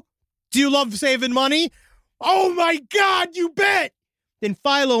do. Do you love saving money? Oh my God, you bet! Then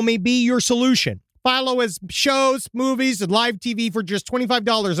Philo may be your solution. Philo has shows, movies, and live TV for just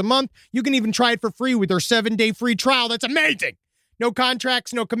 $25 a month. You can even try it for free with their 7-day free trial. That's amazing! No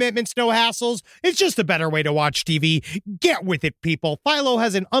contracts, no commitments, no hassles. It's just a better way to watch TV. Get with it, people. Philo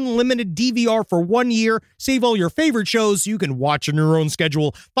has an unlimited DVR for 1 year. Save all your favorite shows so you can watch on your own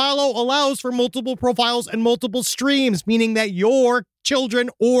schedule. Philo allows for multiple profiles and multiple streams, meaning that your children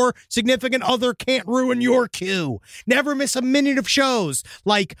or significant other can't ruin your queue. Never miss a minute of shows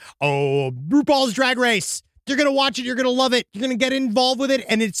like, RuPaul's Drag Race. You're going to watch it. You're going to love it. You're going to get involved with it,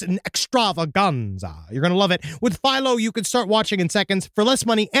 and it's an extravaganza. You're going to love it. With Philo, you can start watching in seconds for less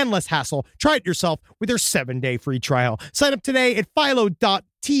money and less hassle. Try it yourself with their 7-day free trial. Sign up today at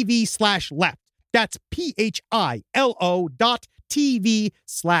philo.tv/left. That's philo.tv/left.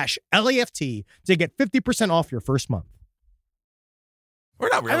 twitch.tv/LAFT to get 50% off your first month. We're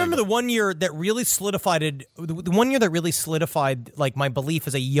not really. I remember the one year that really solidified like my belief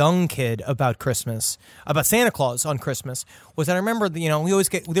as a young kid about Christmas, about Santa Claus on Christmas, was that I remember,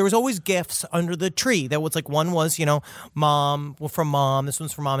 there was always gifts under the tree. That was like, one was, mom, from mom. This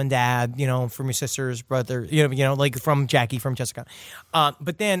one's from mom and dad, from your sister's brother, like from Jackie, from Jessica.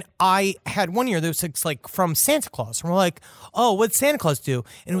 But then I had one year that was like from Santa Claus. And we're like, oh, what'd Santa Claus do?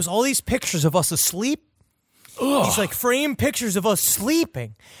 And it was all these pictures of us asleep. Ugh. These like framed pictures of us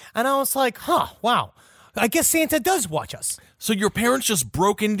sleeping. And I was like, wow. I guess Santa does watch us. So your parents just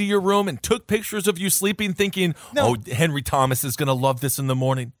broke into your room and took pictures of you sleeping thinking, No. oh, Henry Thomas is going to love this in the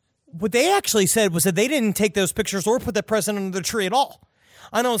morning. What they actually said was that they didn't take those pictures or put that present under the tree at all.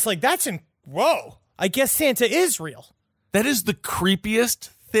 And I was like, whoa. I guess Santa is real. That is the creepiest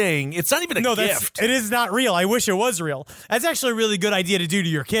thing. It's not even a gift. It is not real. I wish it was real. That's actually a really good idea to do to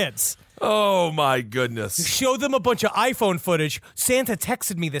your kids. Oh, my goodness. Show them a bunch of iPhone footage. Santa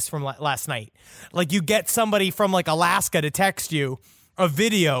texted me this from last night. Like, you get somebody from, like, Alaska to text you a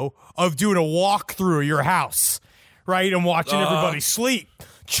video of doing a walk through your house, right? And watching everybody sleep.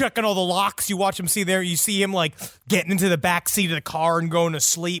 Checking all the locks. You watch him you see him, like, getting into the back seat of the car and going to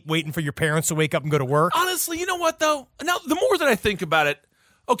sleep, waiting for your parents to wake up and go to work. Honestly, you know what, though? Now, the more that I think about it,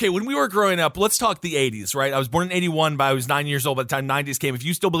 okay, when we were growing up, let's talk the 80s, right? I was born in 81, but I was 9 years old by the time 90s came. If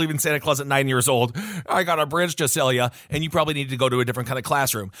you still believe in Santa Claus at 9 years old, I got a branch to sell you, and you probably need to go to a different kind of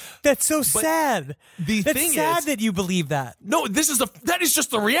classroom. That's so sad. That's sad that you believe that. No, that is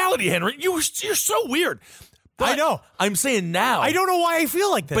just the reality, Henry. You're so weird. But I know. I'm saying now. I don't know why I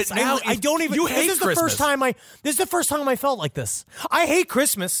feel like this. But now I don't even. You hate this is Christmas. This is the first time I felt like this. I hate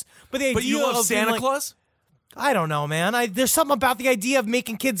Christmas, but you love Santa Claus? I don't know, man. There's something about the idea of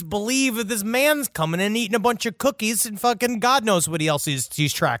making kids believe that this man's coming and eating a bunch of cookies and fucking God knows what else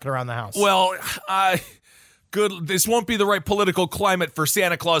he's tracking around the house. Well, good. This won't be the right political climate for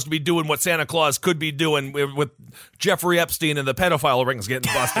Santa Claus to be doing what Santa Claus could be doing with Jeffrey Epstein and the pedophile rings getting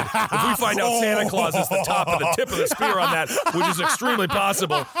busted. If we find out Santa Claus is the top of the tip of the spear on that, which is extremely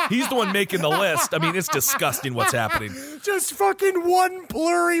possible, he's the one making the list. I mean, it's disgusting what's happening. Just fucking one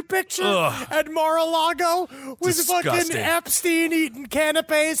blurry picture at Mar-a-Lago with Disgusting. fucking Epstein eating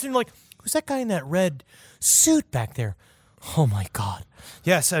canapes and like, who's that guy in that red suit back there? Oh my God.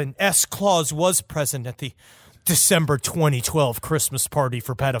 Yes, and S. Claus was present at the December 2012 Christmas party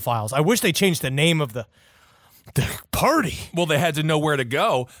for pedophiles. I wish they changed the name of the party. Well, they had to know where to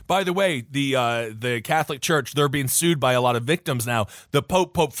go. By the way, the Catholic Church, they're being sued by a lot of victims now. The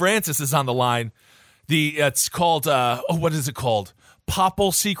Pope Francis is on the line. It's called what is it called?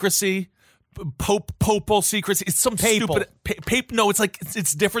 Papal secrecy. Popal secrecy. It's some Papal. stupid no,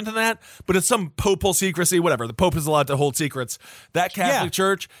 it's different than that, but it's some popal secrecy, whatever. The Pope is allowed to hold secrets. That Catholic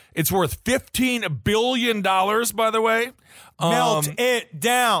Church, it's worth $15 billion, by the way. Melt it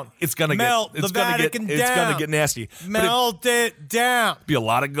down. It's gonna melt get the Vatican down. It's gonna get nasty. Melt it down. Be a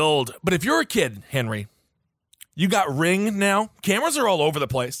lot of gold. But if you're a kid, Henry, you got Ring now. Cameras are all over the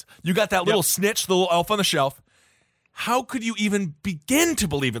place. You got that little snitch, the little elf on the shelf. How could you even begin to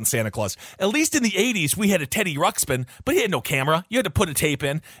believe in Santa Claus? At least in the 80s, we had a Teddy Ruxpin, but he had no camera. You had to put a tape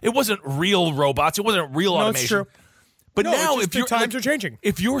in. It wasn't real robots. It wasn't real automation. It's true. But now, if the times are changing.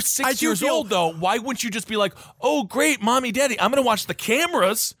 If you're 6 years old, though, why wouldn't you just be like, oh, great, mommy, daddy, I'm going to watch the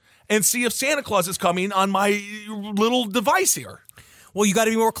cameras and see if Santa Claus is coming on my little device here? Well, you got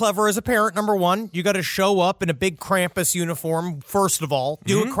to be more clever as a parent, number one. You got to show up in a big Krampus uniform, first of all.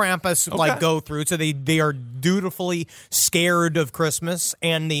 Do a Krampus, go through, so they are dutifully scared of Christmas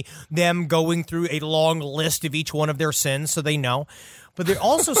and them going through a long list of each one of their sins so they know. But they're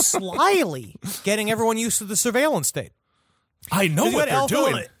also slyly getting everyone used to the surveillance state. I know what they're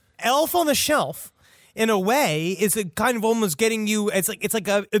doing. Elf on the Shelf, in a way, is a kind of almost getting you. It's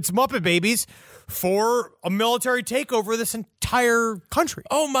Muppet Babies for a military takeover of this entire country.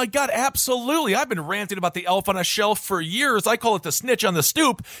 Oh my God, absolutely. I've been ranting about the elf on a shelf for years. I call it the snitch on the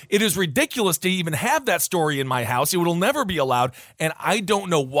stoop. It is ridiculous to even have that story in my house. It will never be allowed. And I don't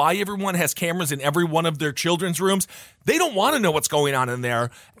know why everyone has cameras in every one of their children's rooms. They don't want to know what's going on in there.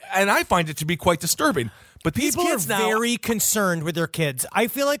 And I find it to be quite disturbing. But these people kids are now very concerned with their kids. I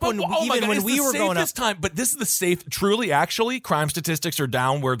feel like when we were growing up, but this is the safe. Truly, actually, crime statistics are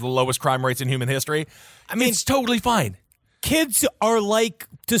down. We're the lowest crime rates in human history. I mean, it's totally fine. Kids are like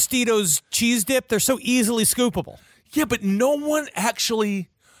Tostitos cheese dip. They're so easily scoopable. Yeah, but no one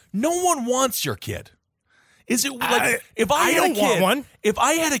wants your kid. Is it like if I had a kid? Want one. If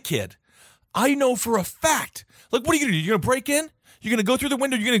I had a kid, I know for a fact. Like, what are you gonna do? You're gonna break in? You're going to go through the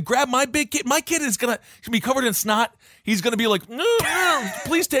window. You're going to grab my big kid. My kid is going to be covered in snot. He's going to be like, no,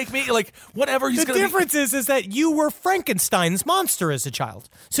 please take me. Like, whatever. The difference is that you were Frankenstein's monster as a child.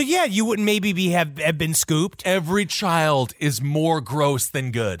 So, yeah, you wouldn't maybe have been scooped. Every child is more gross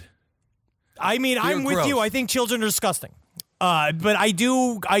than good. I mean, I'm with you. I think children are disgusting. But I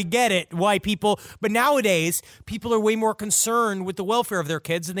get it, why but nowadays, people are way more concerned with the welfare of their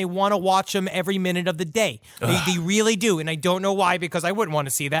kids and they want to watch them every minute of the day. They really do. And I don't know why, because I wouldn't want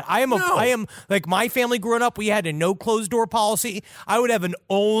to see that. I am like my family growing up, we had a no closed door policy. I would have an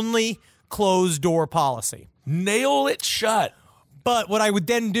only closed door policy. Nail it shut. But what I would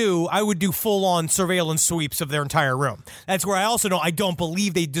then do, I would do full-on surveillance sweeps of their entire room. That's where I also know I don't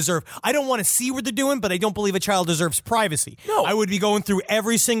believe they deserve... I don't want to see what they're doing, but I don't believe a child deserves privacy. No. I would be going through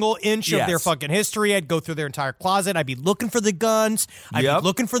every single inch of their fucking history. I'd go through their entire closet. I'd be looking for the guns. I'd be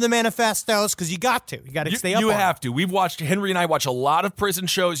looking for the manifestos, because you got to. You got to stay up on it. You have to. We've watched... Henry and I watch a lot of prison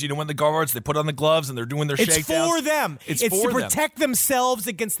shows. You know, when the guards, they put on the gloves and they're doing their shakedowns. It's for them. It's to protect themselves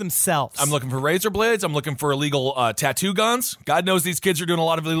against themselves. I'm looking for razor blades. I'm looking for illegal tattoo guns. God knows these kids are doing a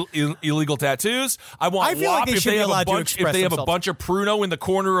lot of illegal tattoos. I feel like they should be allowed to express if they have a themselves. bunch of Pruno in the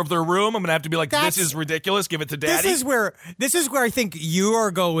corner of their room, I'm going to have to be like, this is ridiculous. Give it to daddy. This is where I think you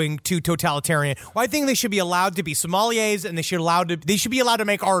are going to totalitarian. Well, I think they should be allowed to be sommeliers, and they should be allowed to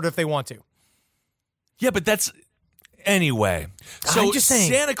make art if they want to. Yeah, but that's... Anyway, so I'm just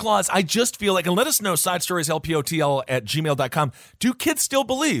saying. Santa Claus, I just feel like, and let us know, sidestorieslpotl@gmail.com. Do kids still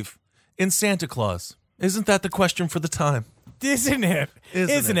believe in Santa Claus? Isn't that the question for the time? Isn't it?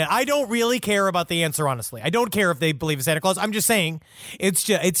 Isn't it? I don't really care about the answer, honestly. I don't care if they believe in Santa Claus. I'm just saying it's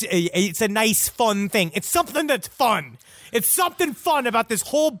a nice, fun thing. It's something that's fun. It's something fun about this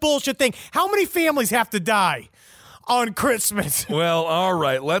whole bullshit thing. How many families have to die on Christmas? Well, all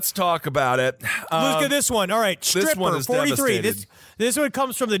right. Let's talk about it. Look at this one. All right. Stripper, this one is 43. devastated. This one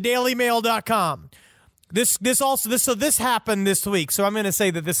comes from the dailymail.com. This happened this week, so I'm going to say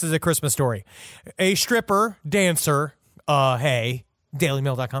that this is a Christmas story. A stripper, dancer,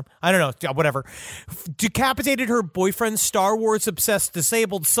 dailymail.com, I don't know, whatever, decapitated her boyfriend's Star Wars obsessed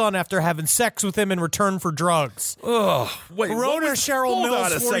disabled son after having sex with him in return for drugs. Oh, wait. Rona Cheryl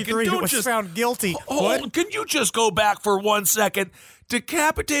Mills, 43, was found guilty. Can you just go back for 1 second?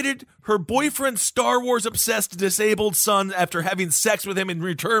 Decapitated her boyfriend's Star Wars obsessed disabled son after having sex with him in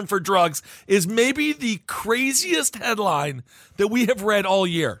return for drugs is maybe the craziest headline that we have read all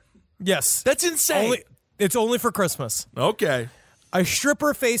year. Yes. That's insane. It's only for Christmas. Okay. A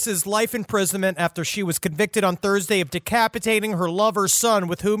stripper faces life imprisonment after she was convicted on Thursday of decapitating her lover's son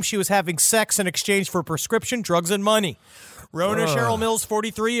with whom she was having sex in exchange for prescription drugs and money. Rona Cheryl Mills,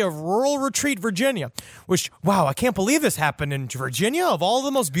 43, of Rural Retreat, Virginia, which, wow, I can't believe this happened in Virginia, of all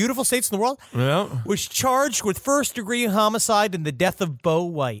the most beautiful states in the world, was charged with first-degree homicide in the death of Bo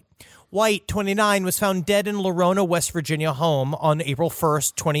White. White, 29, was found dead in Lorona, West Virginia home on April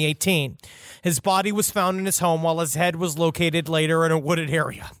 1st, 2018. His body was found in his home while his head was located later in a wooded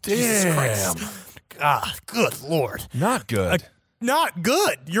area. Damn. Jesus Christ. Ah, good Lord. Not good. Not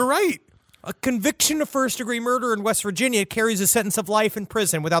good. You're right. A conviction of first-degree murder in West Virginia carries a sentence of life in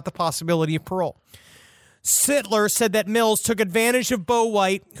prison without the possibility of parole. Sittler said that Mills took advantage of Bo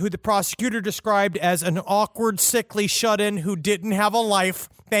White, who the prosecutor described as an awkward, sickly shut-in who didn't have a life.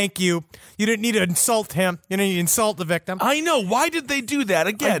 Thank you. You didn't need to insult him. You didn't need to insult the victim. I know. Why did they do that?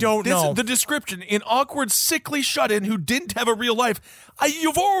 Again, I don't know. The description, an awkward, sickly shut-in who didn't have a real life.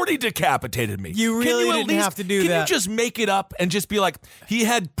 You've already decapitated me. You really didn't have to do that. Can you just make it up and just be like, he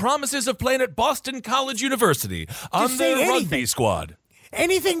had promises of playing at Boston College University on their rugby squad?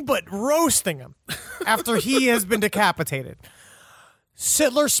 Anything but roasting him after he has been decapitated.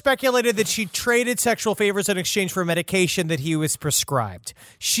 Sittler speculated that she traded sexual favors in exchange for medication that he was prescribed.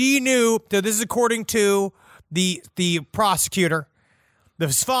 She knew, this is according to the prosecutor, that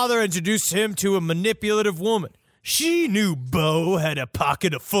his father introduced him to a manipulative woman. She knew Bo had a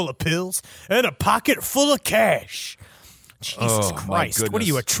pocket full of pills and a pocket full of cash. Jesus Christ. What are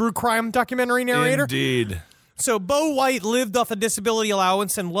you, a true crime documentary narrator? Indeed. So Bo White lived off a disability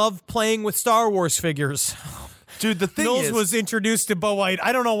allowance and loved playing with Star Wars figures. Dude, the thing Mills was introduced to Bo White.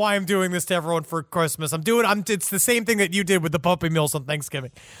 I don't know why I'm doing this to everyone for Christmas. It's the same thing that you did with the Puppy Mills on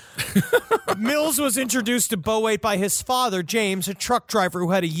Thanksgiving. Mills was introduced to Bo White by his father, James, a truck driver who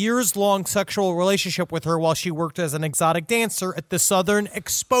had a years-long sexual relationship with her while she worked as an exotic dancer at the Southern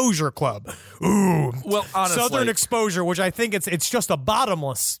Exposure Club. Ooh. Well, honestly. Southern Exposure, which I think it's just a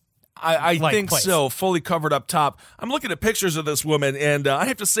bottomless I think place. so, fully covered up top. I'm looking at pictures of this woman, and I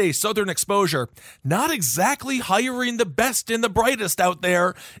have to say, Southern Exposure, not exactly hiring the best and the brightest out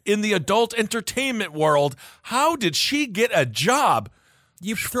there in the adult entertainment world. How did she get a job?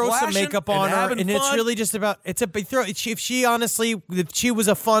 You throw some makeup on her, and it's really just about, it's a big throw. If she was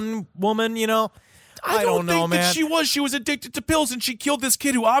a fun woman, you know, I don't know, think that she was addicted to pills, and she killed this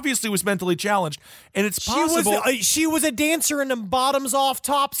kid who obviously was mentally challenged. And it's possible she was a dancer in a bottoms off,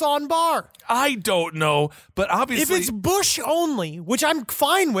 tops on bar. I don't know, but obviously, if it's Bush only, which I'm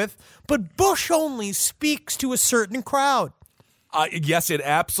fine with, but Bush only speaks to a certain crowd. Yes, it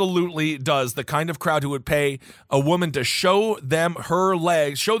absolutely does. The kind of crowd who would pay a woman to show them her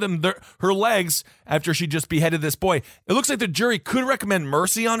legs, her legs after she just beheaded this boy. It looks like the jury could recommend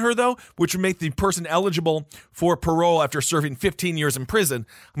mercy on her, though, which would make the person eligible for parole after serving 15 years in prison.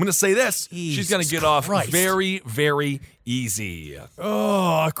 I'm going to say this. She's going to get off very, very easy.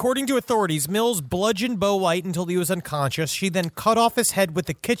 Oh, according to authorities, Mills bludgeoned Bo White until he was unconscious. She then cut off his head with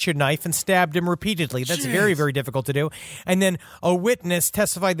a kitchen knife and stabbed him repeatedly. That's very, very difficult to do. And then a witness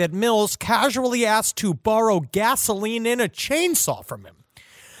testified that Mills casually asked to borrow gasoline and a chainsaw from him.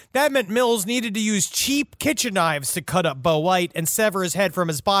 That meant Mills needed to use cheap kitchen knives to cut up Bo White and sever his head from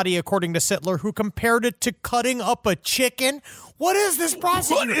his body, according to Sittler, who compared it to cutting up a chicken. What is this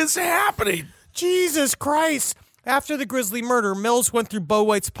process? What is happening? Jesus Christ. After the grisly murder, Mills went through Bo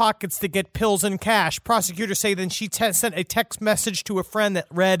White's pockets to get pills and cash. Prosecutors say then she sent a text message to a friend that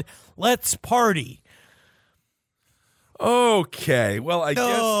read, "Let's party." Okay, well, I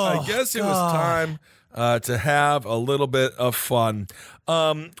guess it was time to have a little bit of fun.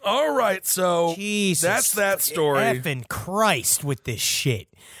 All right, so that's that story. Effing Christ with this shit.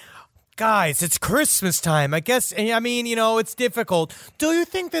 Guys, it's Christmas time. I guess, I mean, you know, it's difficult. Do you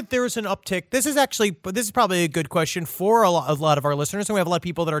think that there's an uptick? This is probably a good question for a lot of our listeners, and we have a lot of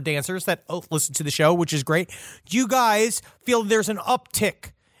people that are dancers that listen to the show, which is great. Do you guys feel there's an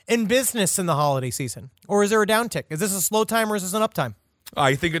uptick in business in the holiday season? Or is there a downtick? Is this a slow time or is this an uptime?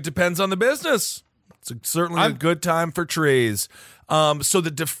 I think it depends on the business. It's certainly a good time for trees. So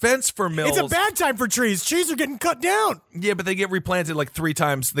the defense for Mills... It's a bad time for trees. Trees are getting cut down. Yeah, but they get replanted like 3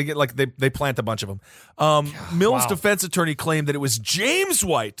 times. They plant a bunch of them. Mills' defense attorney claimed that it was James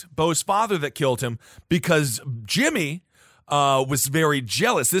White, Bo's father, that killed him because Jimmy was very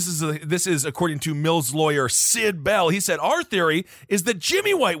jealous. This is according to Mills' lawyer Sid Bell. He said, "Our theory is that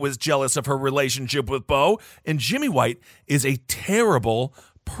Jimmy White was jealous of her relationship with Bo, and Jimmy White is a terrible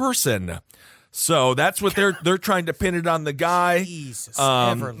person." So that's what they're trying to pin it on the guy. Jesus,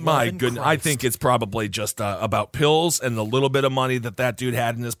 my goodness, Christ. I think it's probably just about pills and the little bit of money that dude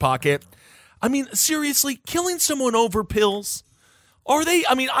had in his pocket. I mean, seriously, killing someone over pills? Are they?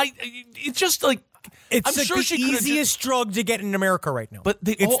 I mean, it's just like it's I'm sure the easiest drug to get in America right now. But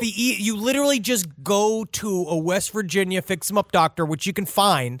you literally just go to a West Virginia fix 'em up doctor, which you can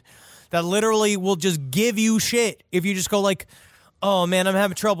find, that literally will just give you shit if you just go like, "Oh, man, I'm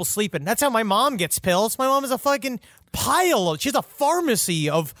having trouble sleeping." That's how my mom gets pills. My mom is a fucking pile. She's a pharmacy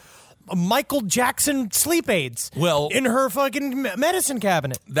of Michael Jackson sleep aids in her fucking medicine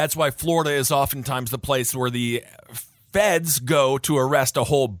cabinet. That's why Florida is oftentimes the place where the feds go to arrest a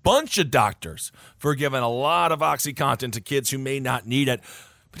whole bunch of doctors for giving a lot of OxyContin to kids who may not need it.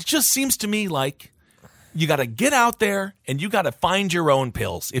 But it just seems to me like you got to get out there and you got to find your own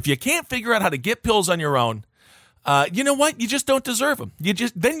pills. If you can't figure out how to get pills on your own, you know what? You just don't deserve them.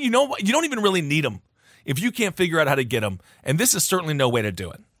 You know what? You don't even really need them if you can't figure out how to get them. And this is certainly no way to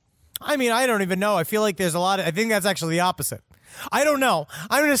do it. I mean, I don't even know. I feel like there's a lot of, I think that's actually the opposite. I don't know.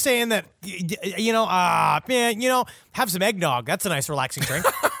 I'm just saying that, have some eggnog. That's a nice relaxing drink.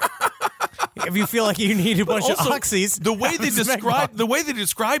 If you feel like you need a bunch of oxys. The way they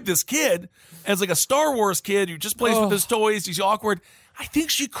describe this kid as like a Star Wars kid who just plays with his toys, he's awkward. I think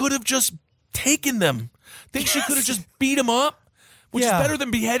she could have just taken them. I think she could have just beat him up, which is better than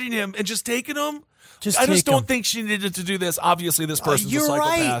beheading him and just taking him. I just don't think she needed to do this. Obviously, this person's a psychopath. You're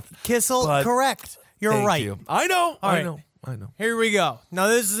right, Kissel. Correct. You're right. You. I know. All right. I know. Here we go. Now,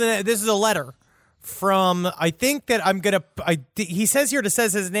 this is a letter from, I think that I'm going to, he says here to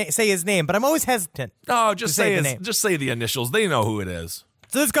say his name, but I'm always hesitant. Oh, just say the name. Just say the initials. They know who it is.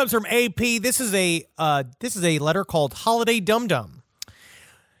 So this comes from AP. This is a letter called Holiday Dum Dum.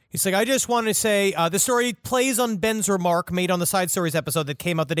 He's like, I just want to say the story plays on Ben's remark made on the Side Stories episode that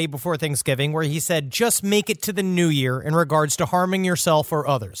came out the day before Thanksgiving, where he said, just make it to the new year in regards to harming yourself or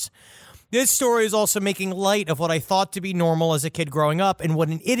others. This story is also making light of what I thought to be normal as a kid growing up and what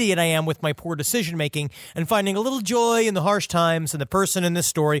an idiot I am with my poor decision-making and finding a little joy in the harsh times, and the person in this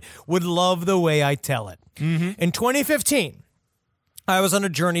story would love the way I tell it. Mm-hmm. In 2015, I was on a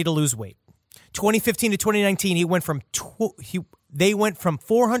journey to lose weight. 2015 to 2019, they went from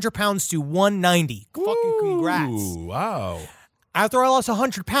 400 pounds to 190. Fucking congrats. Ooh, wow. After I lost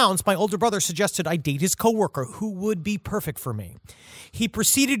 100 pounds, my older brother suggested I date his coworker, who would be perfect for me. He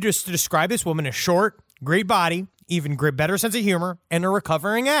proceeded to describe this woman as short, great body, even better sense of humor, and a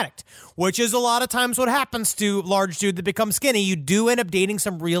recovering addict, which is a lot of times what happens to large dudes that become skinny. You do end up dating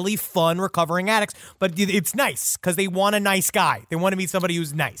some really fun recovering addicts, but it's nice because they want a nice guy. They want to meet somebody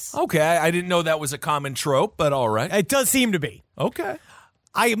who's nice. Okay, I didn't know that was a common trope, but all right. It does seem to be. Okay.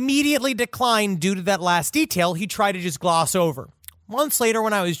 I immediately declined due to that last detail he tried to just gloss over. Months later,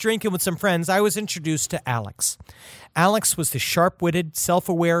 when I was drinking with some friends, I was introduced to Alex. Alex was the sharp-witted,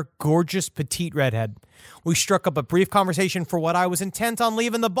 self-aware, gorgeous, petite redhead. We struck up a brief conversation for what I was intent on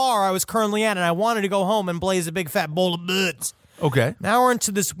leaving the bar I was currently at, and I wanted to go home and blaze a big fat bowl of butts. Okay. Now we're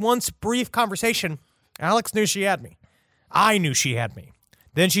into this once brief conversation. Alex knew she had me. I knew she had me.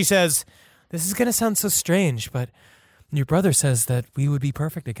 Then she says, "This is going to sound so strange, but your brother says that we would be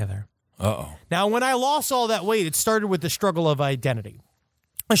perfect together." Uh-oh. Now, when I lost all that weight, it started with the struggle of identity,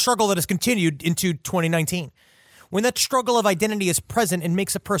 a struggle that has continued into 2019. When that struggle of identity is present, it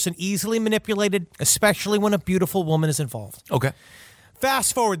makes a person easily manipulated, especially when a beautiful woman is involved. Okay.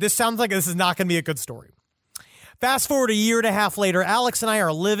 Fast forward, this sounds like this is not going to be a good story. Fast forward a year and a half later, Alex and I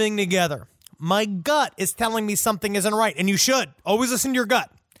are living together. My gut is telling me something isn't right, and you should. Always listen to your gut.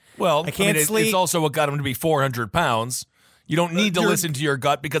 Well, I can't sleep. It's also what got him to be 400 pounds. You don't need to listen to your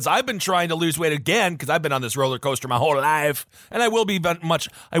gut, because I've been trying to lose weight again, because I've been on this roller coaster my whole life, and I will be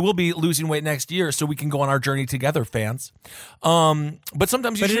losing weight next year, so we can go on our journey together, fans. But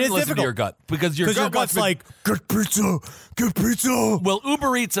sometimes you shouldn't listen to your gut, because your gut's like, get pizza. Well,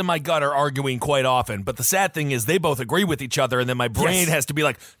 Uber Eats and my gut are arguing quite often, but the sad thing is they both agree with each other, and then my brain has to be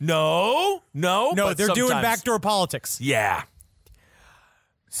like, no. No, they're doing backdoor politics. Yeah.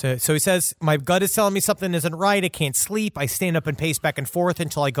 So he says, my gut is telling me something isn't right. I can't sleep. I stand up and pace back and forth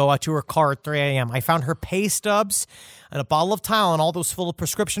until I go out to her car at 3 a.m. I found her pay stubs and a bottle of Tylenol, those full of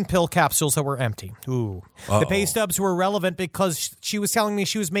prescription pill capsules that were empty. Ooh. The pay stubs were relevant because she was telling me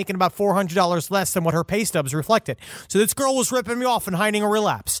she was making about $400 less than what her pay stubs reflected. So this girl was ripping me off and hiding a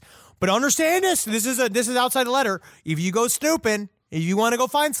relapse. But understand this. This is outside the letter. If you go snooping, if you want to go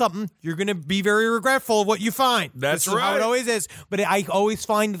find something, you're going to be very regretful of what you find. That's right. How it always is. But I always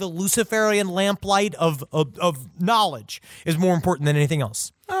find the Luciferian lamplight of knowledge is more important than anything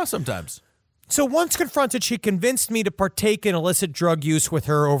else. Oh, sometimes. So once confronted, she convinced me to partake in illicit drug use with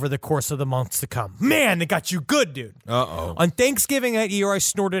her over the course of the months to come. Man, they got you good, dude. Uh-oh. On Thanksgiving that year, I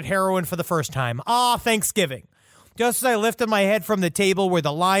snorted heroin for the first time. Thanksgiving. Just as I lifted my head from the table where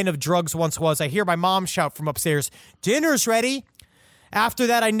the line of drugs once was, I hear my mom shout from upstairs, "Dinner's ready." After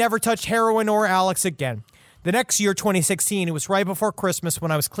that, I never touched heroin or Alex again. The next year, 2016, it was right before Christmas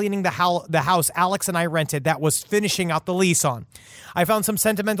when I was cleaning the house Alex and I rented that was finishing out the lease on. I found some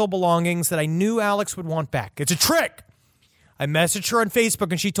sentimental belongings that I knew Alex would want back. It's a trick! I messaged her on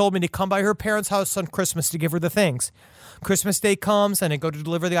Facebook and she told me to come by her parents' house on Christmas to give her the things. Christmas Day comes and I go to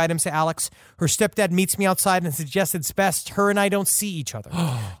deliver the items to Alex. Her stepdad meets me outside and suggests it's best her and I don't see each other.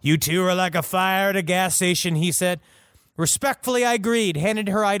 "You two are like a fire at a gas station," he said. Respectfully, I agreed, handed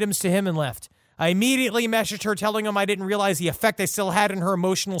her items to him, and left. I immediately messaged her telling him I didn't realize the effect I still had in her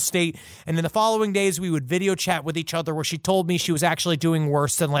emotional state, and in the following days we would video chat with each other where she told me she was actually doing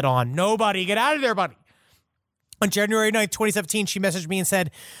worse than let on. Nobody, get out of there, buddy. On January 9th, 2017, she messaged me and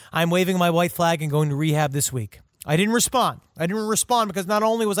said, "I'm waving my white flag and going to rehab this week." I didn't respond. Because not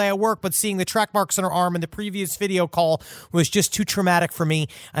only was I at work, but seeing the track marks on her arm in the previous video call was just too traumatic for me,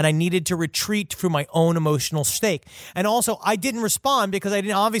 and I needed to retreat through my own emotional state. And also, I didn't respond because I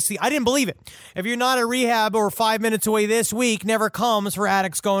didn't believe it. If you're not at rehab or 5 minutes away this week, never comes for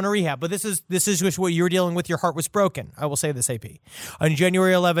addicts going to rehab. But this is just what you're dealing with. Your heart was broken. I will say this, AP. On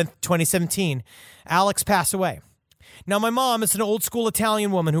January 11th, 2017, Alex passed away. Now, my mom is an old-school Italian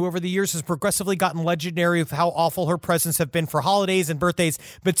woman who over the years has progressively gotten legendary with how awful her presents have been for holidays and birthdays,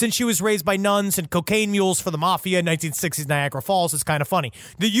 but since she was raised by nuns and cocaine mules for the mafia in 1960s Niagara Falls, it's kind of funny.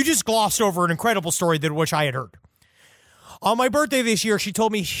 You just glossed over an incredible story that which I had heard. On my birthday this year, she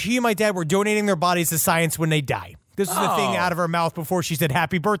told me she and my dad were donating their bodies to science when they die. This is the thing out of her mouth before she said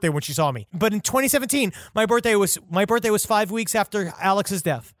happy birthday when she saw me. But in 2017, my birthday was 5 weeks after Alex's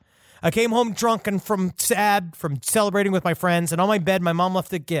death. I came home drunk and from celebrating with my friends, and on my bed, my mom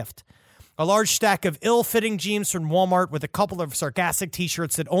left a gift. A large stack of ill-fitting jeans from Walmart with a couple of sarcastic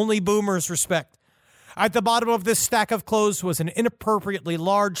t-shirts that only boomers respect. At the bottom of this stack of clothes was an inappropriately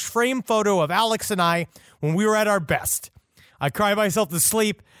large frame photo of Alex and I when we were at our best. I cried myself to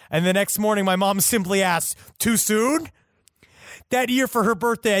sleep, and the next morning my mom simply asked, "Too soon?" That year for her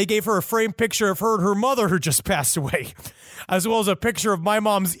birthday, I gave her a framed picture of her and her mother who just passed away, as well as a picture of my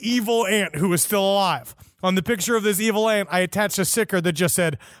mom's evil aunt who is still alive. On the picture of this evil aunt, I attached a sticker that just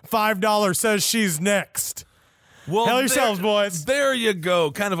said, $5 says she's next. Well, Hell yourselves, boys. There you go.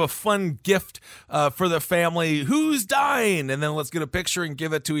 Kind of a fun gift for the family. Who's dying? And then let's get a picture and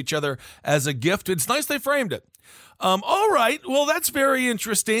give it to each other as a gift. It's nice they framed it. All right. Well, that's very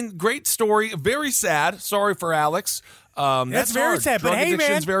interesting. Great story. Very sad. Sorry for Alex. That's very hard. sad. Drug But hey,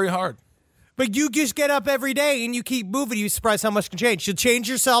 addiction's man. very hard. But you just get up every day and you keep moving. You're surprised how much can change. You change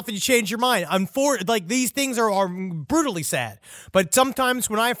yourself and you change your mind. These things are brutally sad. But sometimes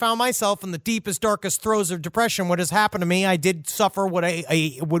when I found myself in the deepest, darkest throes of depression, what has happened to me, I did suffer what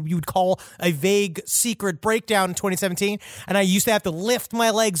you would call a vague secret breakdown in 2017. And I used to have to lift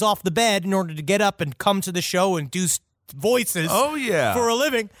my legs off the bed in order to get up and come to the show and do voices for a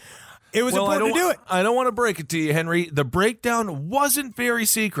living. It was important to do it. I don't want to break it to you, Henry. The breakdown wasn't very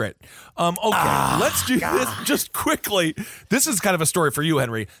secret. Let's do this just quickly. This is kind of a story for you,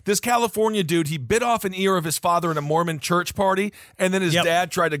 Henry. This California dude, he bit off an ear of his father in a Mormon church party, and then his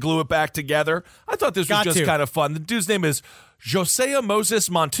dad tried to glue it back together. I thought this was just kind of fun. The dude's name is Josiah Moses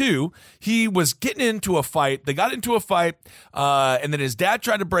Montu. He was getting into a fight. They got into a fight, and then his dad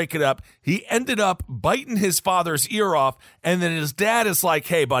tried to break it up. He ended up biting his father's ear off, and then his dad is like,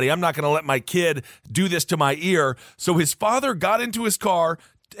 hey, buddy, I'm not going to let my kid do this to my ear. So his father got into his car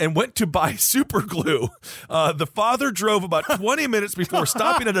and went to buy super glue. The father drove about 20 minutes before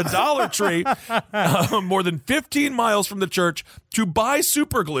stopping at a Dollar Tree more than 15 miles from the church to buy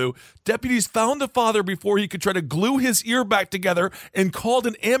super glue. Deputies found the father before he could try to glue his ear back together and called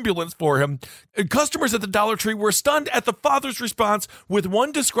an ambulance for him. And customers at the Dollar Tree were stunned at the father's response, with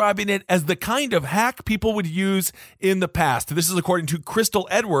one describing it as the kind of hack people would use in the past. This is according to Crystal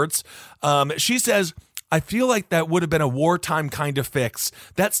Edwards. She says, I feel like that would have been a wartime kind of fix.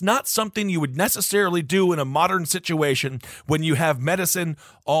 That's not something you would necessarily do in a modern situation when you have medicine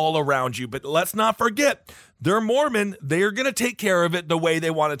all around you. But let's not forget, they're Mormon. They're going to take care of it the way they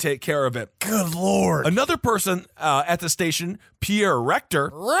want to take care of it. Good Lord. Another person at the station, Pierre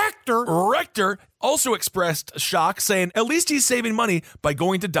Rector, also expressed shock, saying at least he's saving money by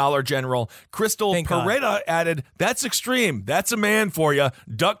going to Dollar General. Crystal Peretta added, that's extreme. That's a man for you.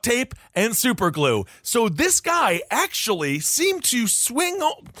 Duct tape and super glue. So this guy actually seemed to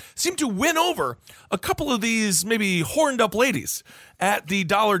win over a couple of these maybe horned up ladies at the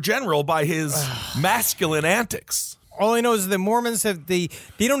Dollar General by his masculine antics. All I know is the Mormons they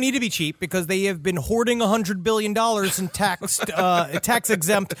don't need to be cheap because they have been hoarding $100 billion in tax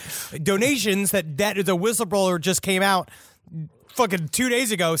exempt donations. That is a whistleblower just came out fucking 2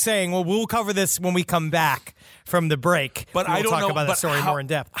 days ago saying, well, we'll cover this when we come back from the break. But we'll I don't talk know about that story more in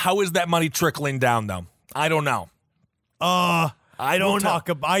depth. How is that money trickling down though? I don't know. I don't know.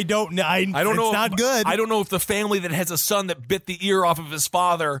 I don't know. It's not good. I don't know if the family that has a son that bit the ear off of his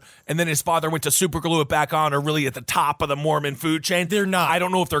father and then his father went to super glue it back on are really at the top of the Mormon food chain. They're not. I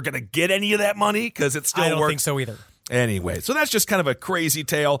don't know if they're going to get any of that money because it still works. I don't think so either. Anyway, so that's just kind of a crazy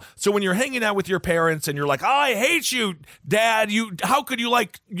tale. So when you're hanging out with your parents and you're like, I hate you, Dad. How could you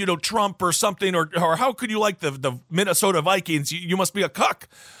like, Trump or something? Or how could you like the Minnesota Vikings? You must be a cuck.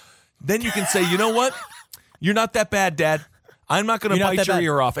 Then you can say, you know what? You're not that bad, Dad. I'm not going to bite your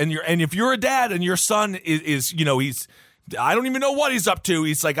ear off. And if you're a dad and your son is he's, I don't even know what he's up to.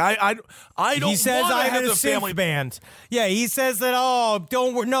 He's like, I don't. He says I have had a family band. Yeah, he says that. Oh,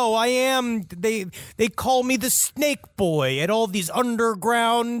 don't. No, I am. They call me the Snake Boy at all these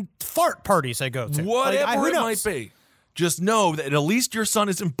underground fart parties I go to. Whatever it might be, just know that at least your son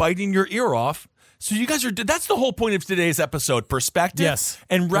isn't biting your ear off. So you guys that's the whole point of today's episode: perspective,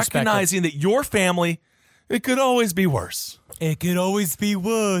 and recognizing that your family, it could always be worse. It could always be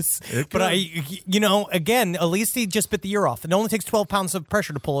worse. But again, at least he just bit the ear off. It only takes 12 pounds of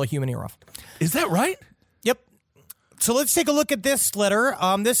pressure to pull a human ear off. Is that right? Yep. So let's take a look at this letter.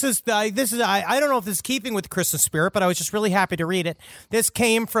 This is I don't know if this is keeping with the Christmas spirit, but I was just really happy to read it. This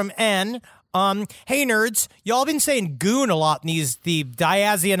came from N. Hey nerds, y'all been saying goon a lot in the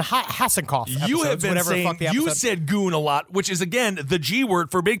Diazian Hasselhoff episodes. You have been saying, you said goon a lot, which is again the G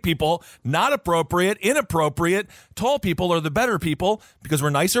word for big people, not appropriate, inappropriate. Tall people are the better people because we're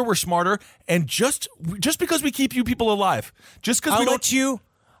nicer, we're smarter, and just because we keep you people alive, just because we don't let you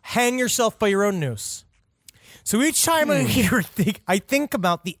hang yourself by your own noose. So each time I think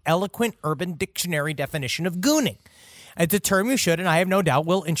about the eloquent Urban Dictionary definition of gooning. It's a term you should, and I have no doubt,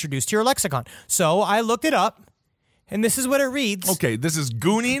 will introduce to your lexicon. So I looked it up, and this is what it reads. Okay, this is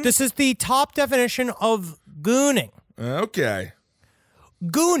gooning? This is the top definition of gooning. Okay.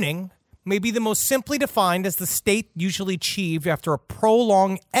 Gooning may be the most simply defined as the state usually achieved after a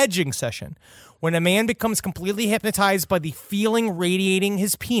prolonged edging session, when a man becomes completely hypnotized by the feeling radiating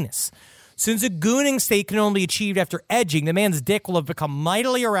his penis. Since a gooning state can only be achieved after edging, the man's dick will have become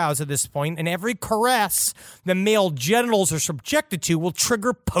mightily aroused at this point, and every caress the male genitals are subjected to will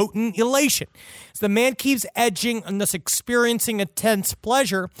trigger potent elation. As the man keeps edging and thus experiencing intense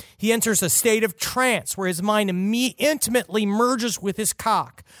pleasure, he enters a state of trance where his mind intimately merges with his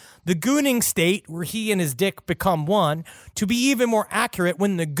cock. The gooning state, where he and his dick become one. To be even more accurate,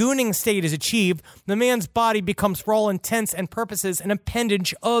 when the gooning state is achieved, the man's body becomes, for all intents and purposes, an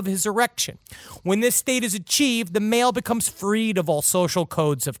appendage of his erection. When this state is achieved, the male becomes freed of all social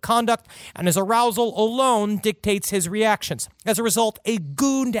codes of conduct, and his arousal alone dictates his reactions. As a result, a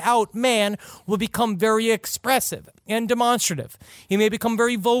gooned-out man will become very expressive and demonstrative. He may become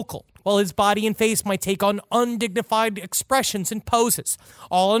very vocal, while his body and face might take on undignified expressions and poses,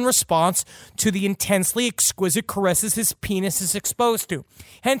 all in response to the intensely exquisite caresses his penis is exposed to.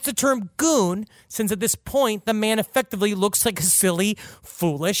 Hence the term goon, since at this point the man effectively looks like a silly,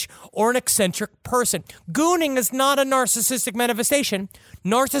 foolish, or an eccentric person. Gooning is not a narcissistic manifestation.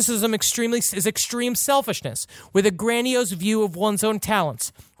 Narcissism is extreme selfishness, with a grandiose view of one's own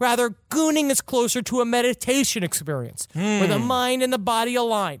talents. Rather, gooning is closer to a meditation experience, where the mind and the body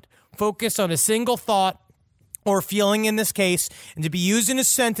aligned, focus on a single thought or feeling in this case, and to be used in a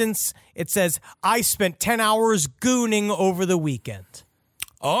sentence, it says, I spent 10 hours gooning over the weekend.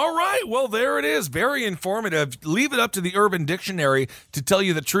 All right, well, there it is. Very informative. Leave it up to the Urban Dictionary to tell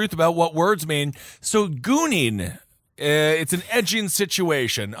you the truth about what words mean. So gooning, it's an edging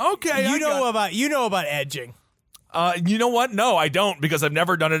situation. Okay. You know about edging. You know what? No, I don't, because I've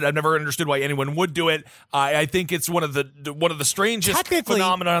never done it. I've never understood why anyone would do it. I think it's one of the strangest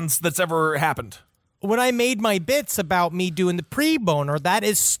phenomenons that's ever happened. When I made my bits about me doing the pre-boner,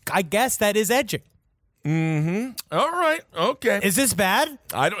 I guess that is edging. Mm-hmm. All right. Okay. Is this bad?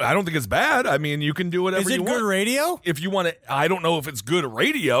 I don't think it's bad. I mean, you can do whatever you want. Is it good radio? If you want to, I don't know if it's good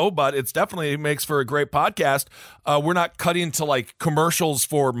radio, but it's definitely makes for a great podcast. We're not cutting to like commercials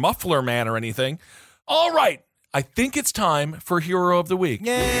for Muffler Man or anything. All right. I think it's time for Hero of the Week.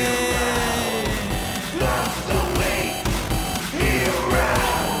 Yay!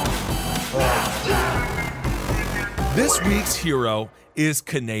 This week's hero is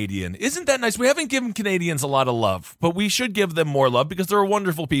Canadian. Isn't that nice? We haven't given Canadians a lot of love, but we should give them more love because they're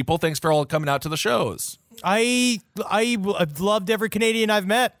wonderful people. Thanks for all coming out to the shows. I've loved every Canadian I've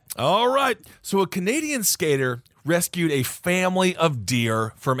met. All right. So a Canadian skater rescued a family of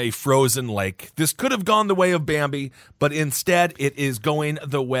deer from a frozen lake. This could have gone the way of Bambi, but instead it is going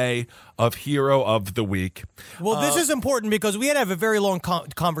the way of Hero of the Week. Well, this is important because we had to have a very long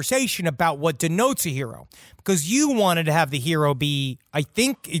conversation about what denotes a hero. Because you wanted to have the hero be, I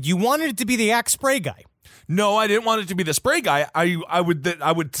think, you wanted it to be the axe spray guy. No, I didn't want it to be the spray guy. I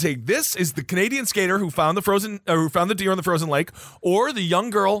would say this is the Canadian skater who found the deer in the frozen lake, or the young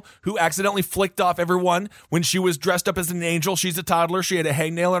girl who accidentally flicked off everyone when she was dressed up as an angel. She's a toddler. She had a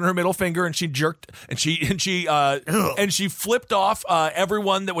hangnail on her middle finger, and she jerked and she flipped off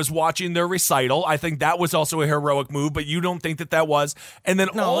everyone that was watching their recital. I think that was also a heroic move, but you don't think that was. And then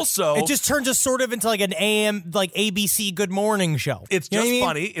also, it just turns us sort of into like an AM, like ABC Good Morning show. It's just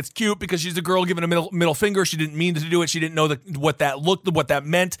funny. It's cute because she's a girl giving a middle finger. She didn't mean to do it. She didn't know what that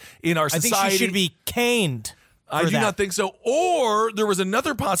meant in our society. I think she should be caned. I do not think so. Or there was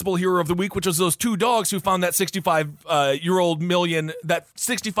another possible hero of the week, which was those two dogs who found that 65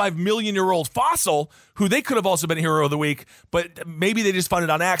 million-year-old fossil, who they could have also been hero of the week, but maybe they just found it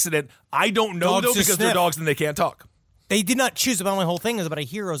on accident. I don't know, though, because they're dogs and they can't talk. They did not choose. But my whole thing is about a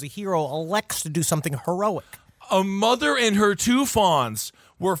hero. A hero elects to do something heroic. A mother and her two fawns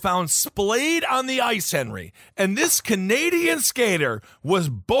were found splayed on the ice, Henry. And this Canadian skater was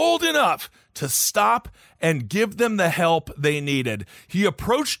bold enough to stop and give them the help they needed. He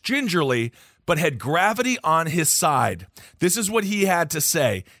approached gingerly, but had gravity on his side. This is what he had to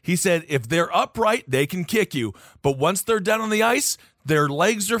say. He said, if they're upright, they can kick you. But once they're down on the ice, their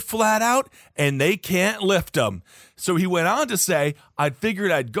legs are flat out and they can't lift them. So he went on to say, I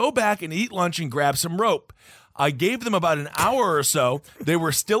figured I'd go back and eat lunch and grab some rope. I gave them about an hour or so. They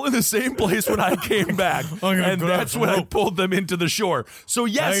were still in the same place when I came back. And that's when I pulled them into the shore. So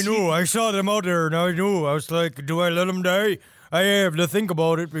yes. I knew. I saw them out there and I knew. I was like, do I let them die? I have to think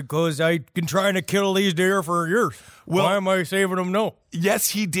about it because I've been trying to kill these deer for years. Well, why am I saving them now? Yes,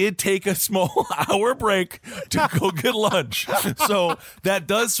 he did take a small hour break to go get lunch. So that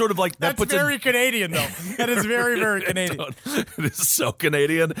does sort of like that. That's very Canadian, though. That is very, very Canadian. It is so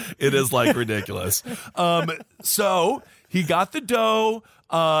Canadian. It is like ridiculous. So he got the doe.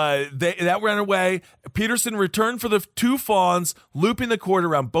 That ran away. Peterson returned for the 2 fawns, looping the cord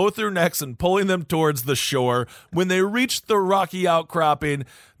around both their necks and pulling them towards the shore. When they reached the rocky outcropping,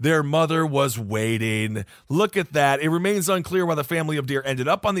 their mother was waiting. Look at that. It remains unclear why the family of deer ended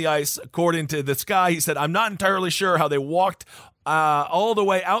up on the ice. According to this guy, he said, I'm not entirely sure how they walked all the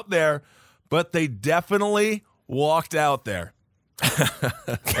way out there, but they definitely walked out there.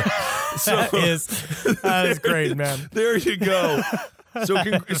 That is great, man. There you go.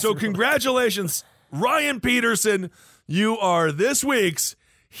 So congratulations, Ryan Peterson. You are this week's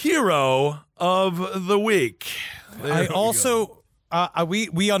hero of the week. We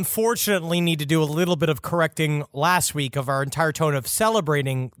unfortunately need to do a little bit of correcting last week of our entire tone of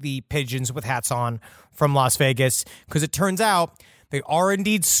celebrating the pigeons with hats on from Las Vegas, because it turns out they are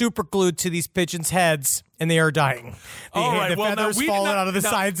indeed super glued to these pigeons' heads, and they are dying. The feathers falling out of the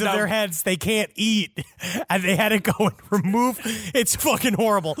sides of their heads. They can't eat, and they had to go and remove. It's fucking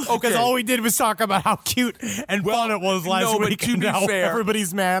horrible. Because all we did was talk about how cute and fun it was last week. To be fair,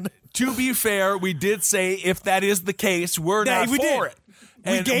 everybody's mad. To be fair, we did say if that is the case, we're not for it.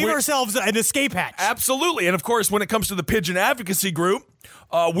 We gave ourselves an escape hatch. Absolutely. And of course, when it comes to the pigeon advocacy group,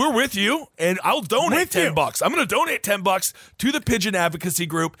 we're with you, and I'll donate $10. I'm going to donate $10 to the pigeon advocacy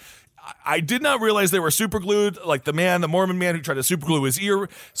group. I did not realize they were super glued, like the Mormon man who tried to super glue his ear.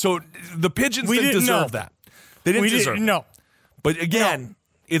 So the pigeons didn't deserve that. They didn't deserve it. No. But again,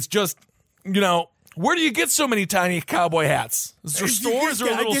 it's just, where do you get so many tiny cowboy hats? Is there stores or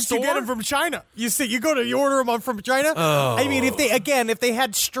a little store? You get them from China. You order them from China. Oh. I mean, if they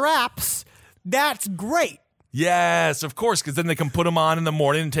had straps, that's great. Yes, of course, because then they can put them on in the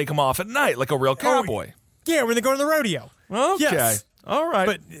morning and take them off at night like a real cowboy. Yeah, when they go to the rodeo. Okay. Yes. All right.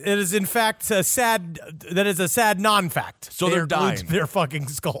 But it is, in fact, a sad non-fact. So they're dying. Glued to their fucking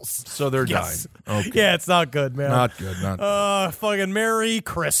skulls. So they're dying. Okay. Yeah, it's not good, man. Not good. Fucking Merry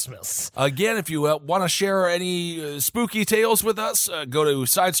Christmas. Again, if you want to share any spooky tales with us, go to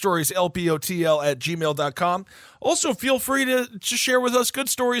sidestorieslpotl@gmail.com. Also, feel free to share with us good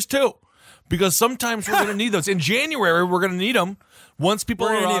stories, too. Because sometimes we're going to need those. In January, we're going to need them once people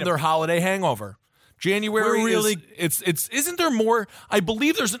are on their holiday hangover. January isn't there more? I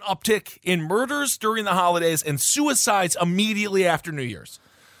believe there's an uptick in murders during the holidays and suicides immediately after New Year's.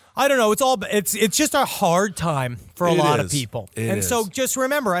 I don't know. It's just a hard time for a lot of people. So just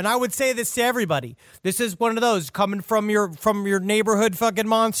remember, and I would say this to everybody. This is one of those coming from your neighborhood fucking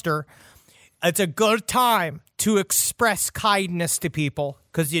monster. It's a good time to express kindness to people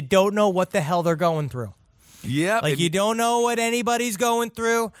because you don't know what the hell they're going through. Yeah. You don't know what anybody's going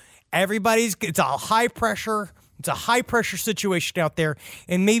through. It's a high pressure situation out there.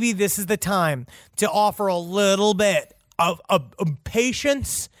 And maybe this is the time to offer a little bit of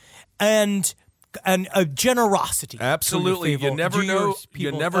patience and a generosity. Absolutely. You never know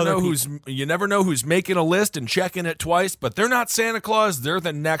who's making a list and checking it twice, but they're not Santa Claus, they're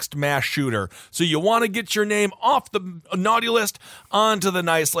the next mass shooter. So you want to get your name off the naughty list onto the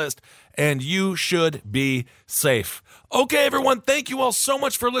nice list, and you should be safe. Okay, everyone, thank you all so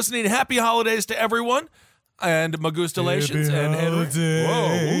much for listening. Happy holidays to everyone. And Magustalations and Henry.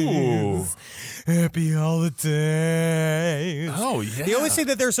 Whoa. Happy holidays. Oh, yeah. They always say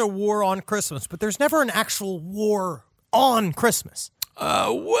that there's a war on Christmas, but there's never an actual war on Christmas.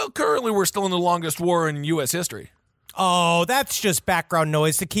 Well, currently we're still in the longest war in U.S. history. Oh, that's just background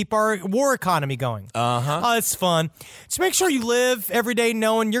noise to keep our war economy going. Uh-huh. Oh, it's fun. So make sure you live every day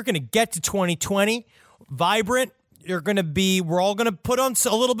knowing you're going to get to 2020 vibrant. We're all going to put on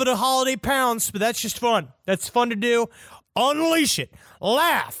a little bit of holiday pounds, but that's just fun. That's fun to do. Unleash it.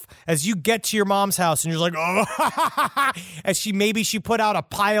 Laugh as you get to your mom's house and you're like, oh, as she put out a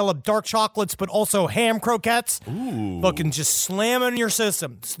pile of dark chocolates, but also ham croquettes. Ooh. Fucking just slamming your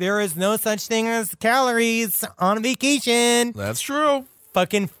system. There is no such thing as calories on a vacation. That's true.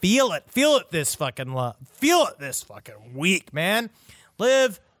 Fucking feel it. Feel it this fucking love. Feel it this fucking week, man.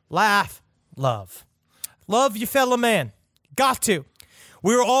 Live, laugh, love. Love your fellow man. Got to.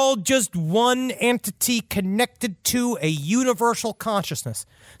 We're all just one entity connected to a universal consciousness.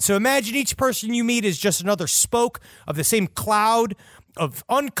 So imagine each person you meet is just another spoke of the same cloud of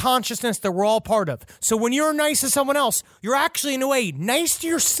unconsciousness that we're all part of. So when you're nice to someone else, you're actually, in a way, nice to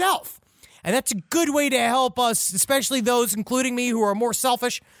yourself. And that's a good way to help us, especially those, including me, who are more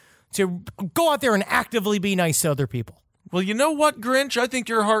selfish, to go out there and actively be nice to other people. Well, you know what, Grinch? I think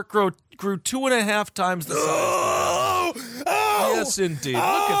your heart grew 2.5 times the size. Yes, indeed. Look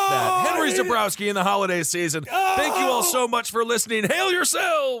at that. Henry Zebrowski in the holiday season. Thank you all so much for listening. Hail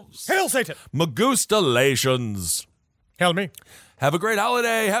yourselves. Hail Satan. Magustalations. Hail me. Have a great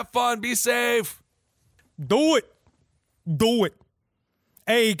holiday. Have fun. Be safe. Do it. Do it.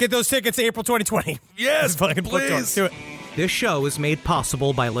 Hey, get those tickets April 2020. Yes, Fucking book tour. please. Do it. This show is made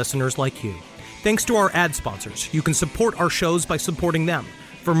possible by listeners like you. Thanks to our ad sponsors, you can support our shows by supporting them.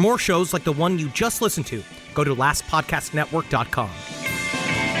 For more shows like the one you just listened to, go to lastpodcastnetwork.com.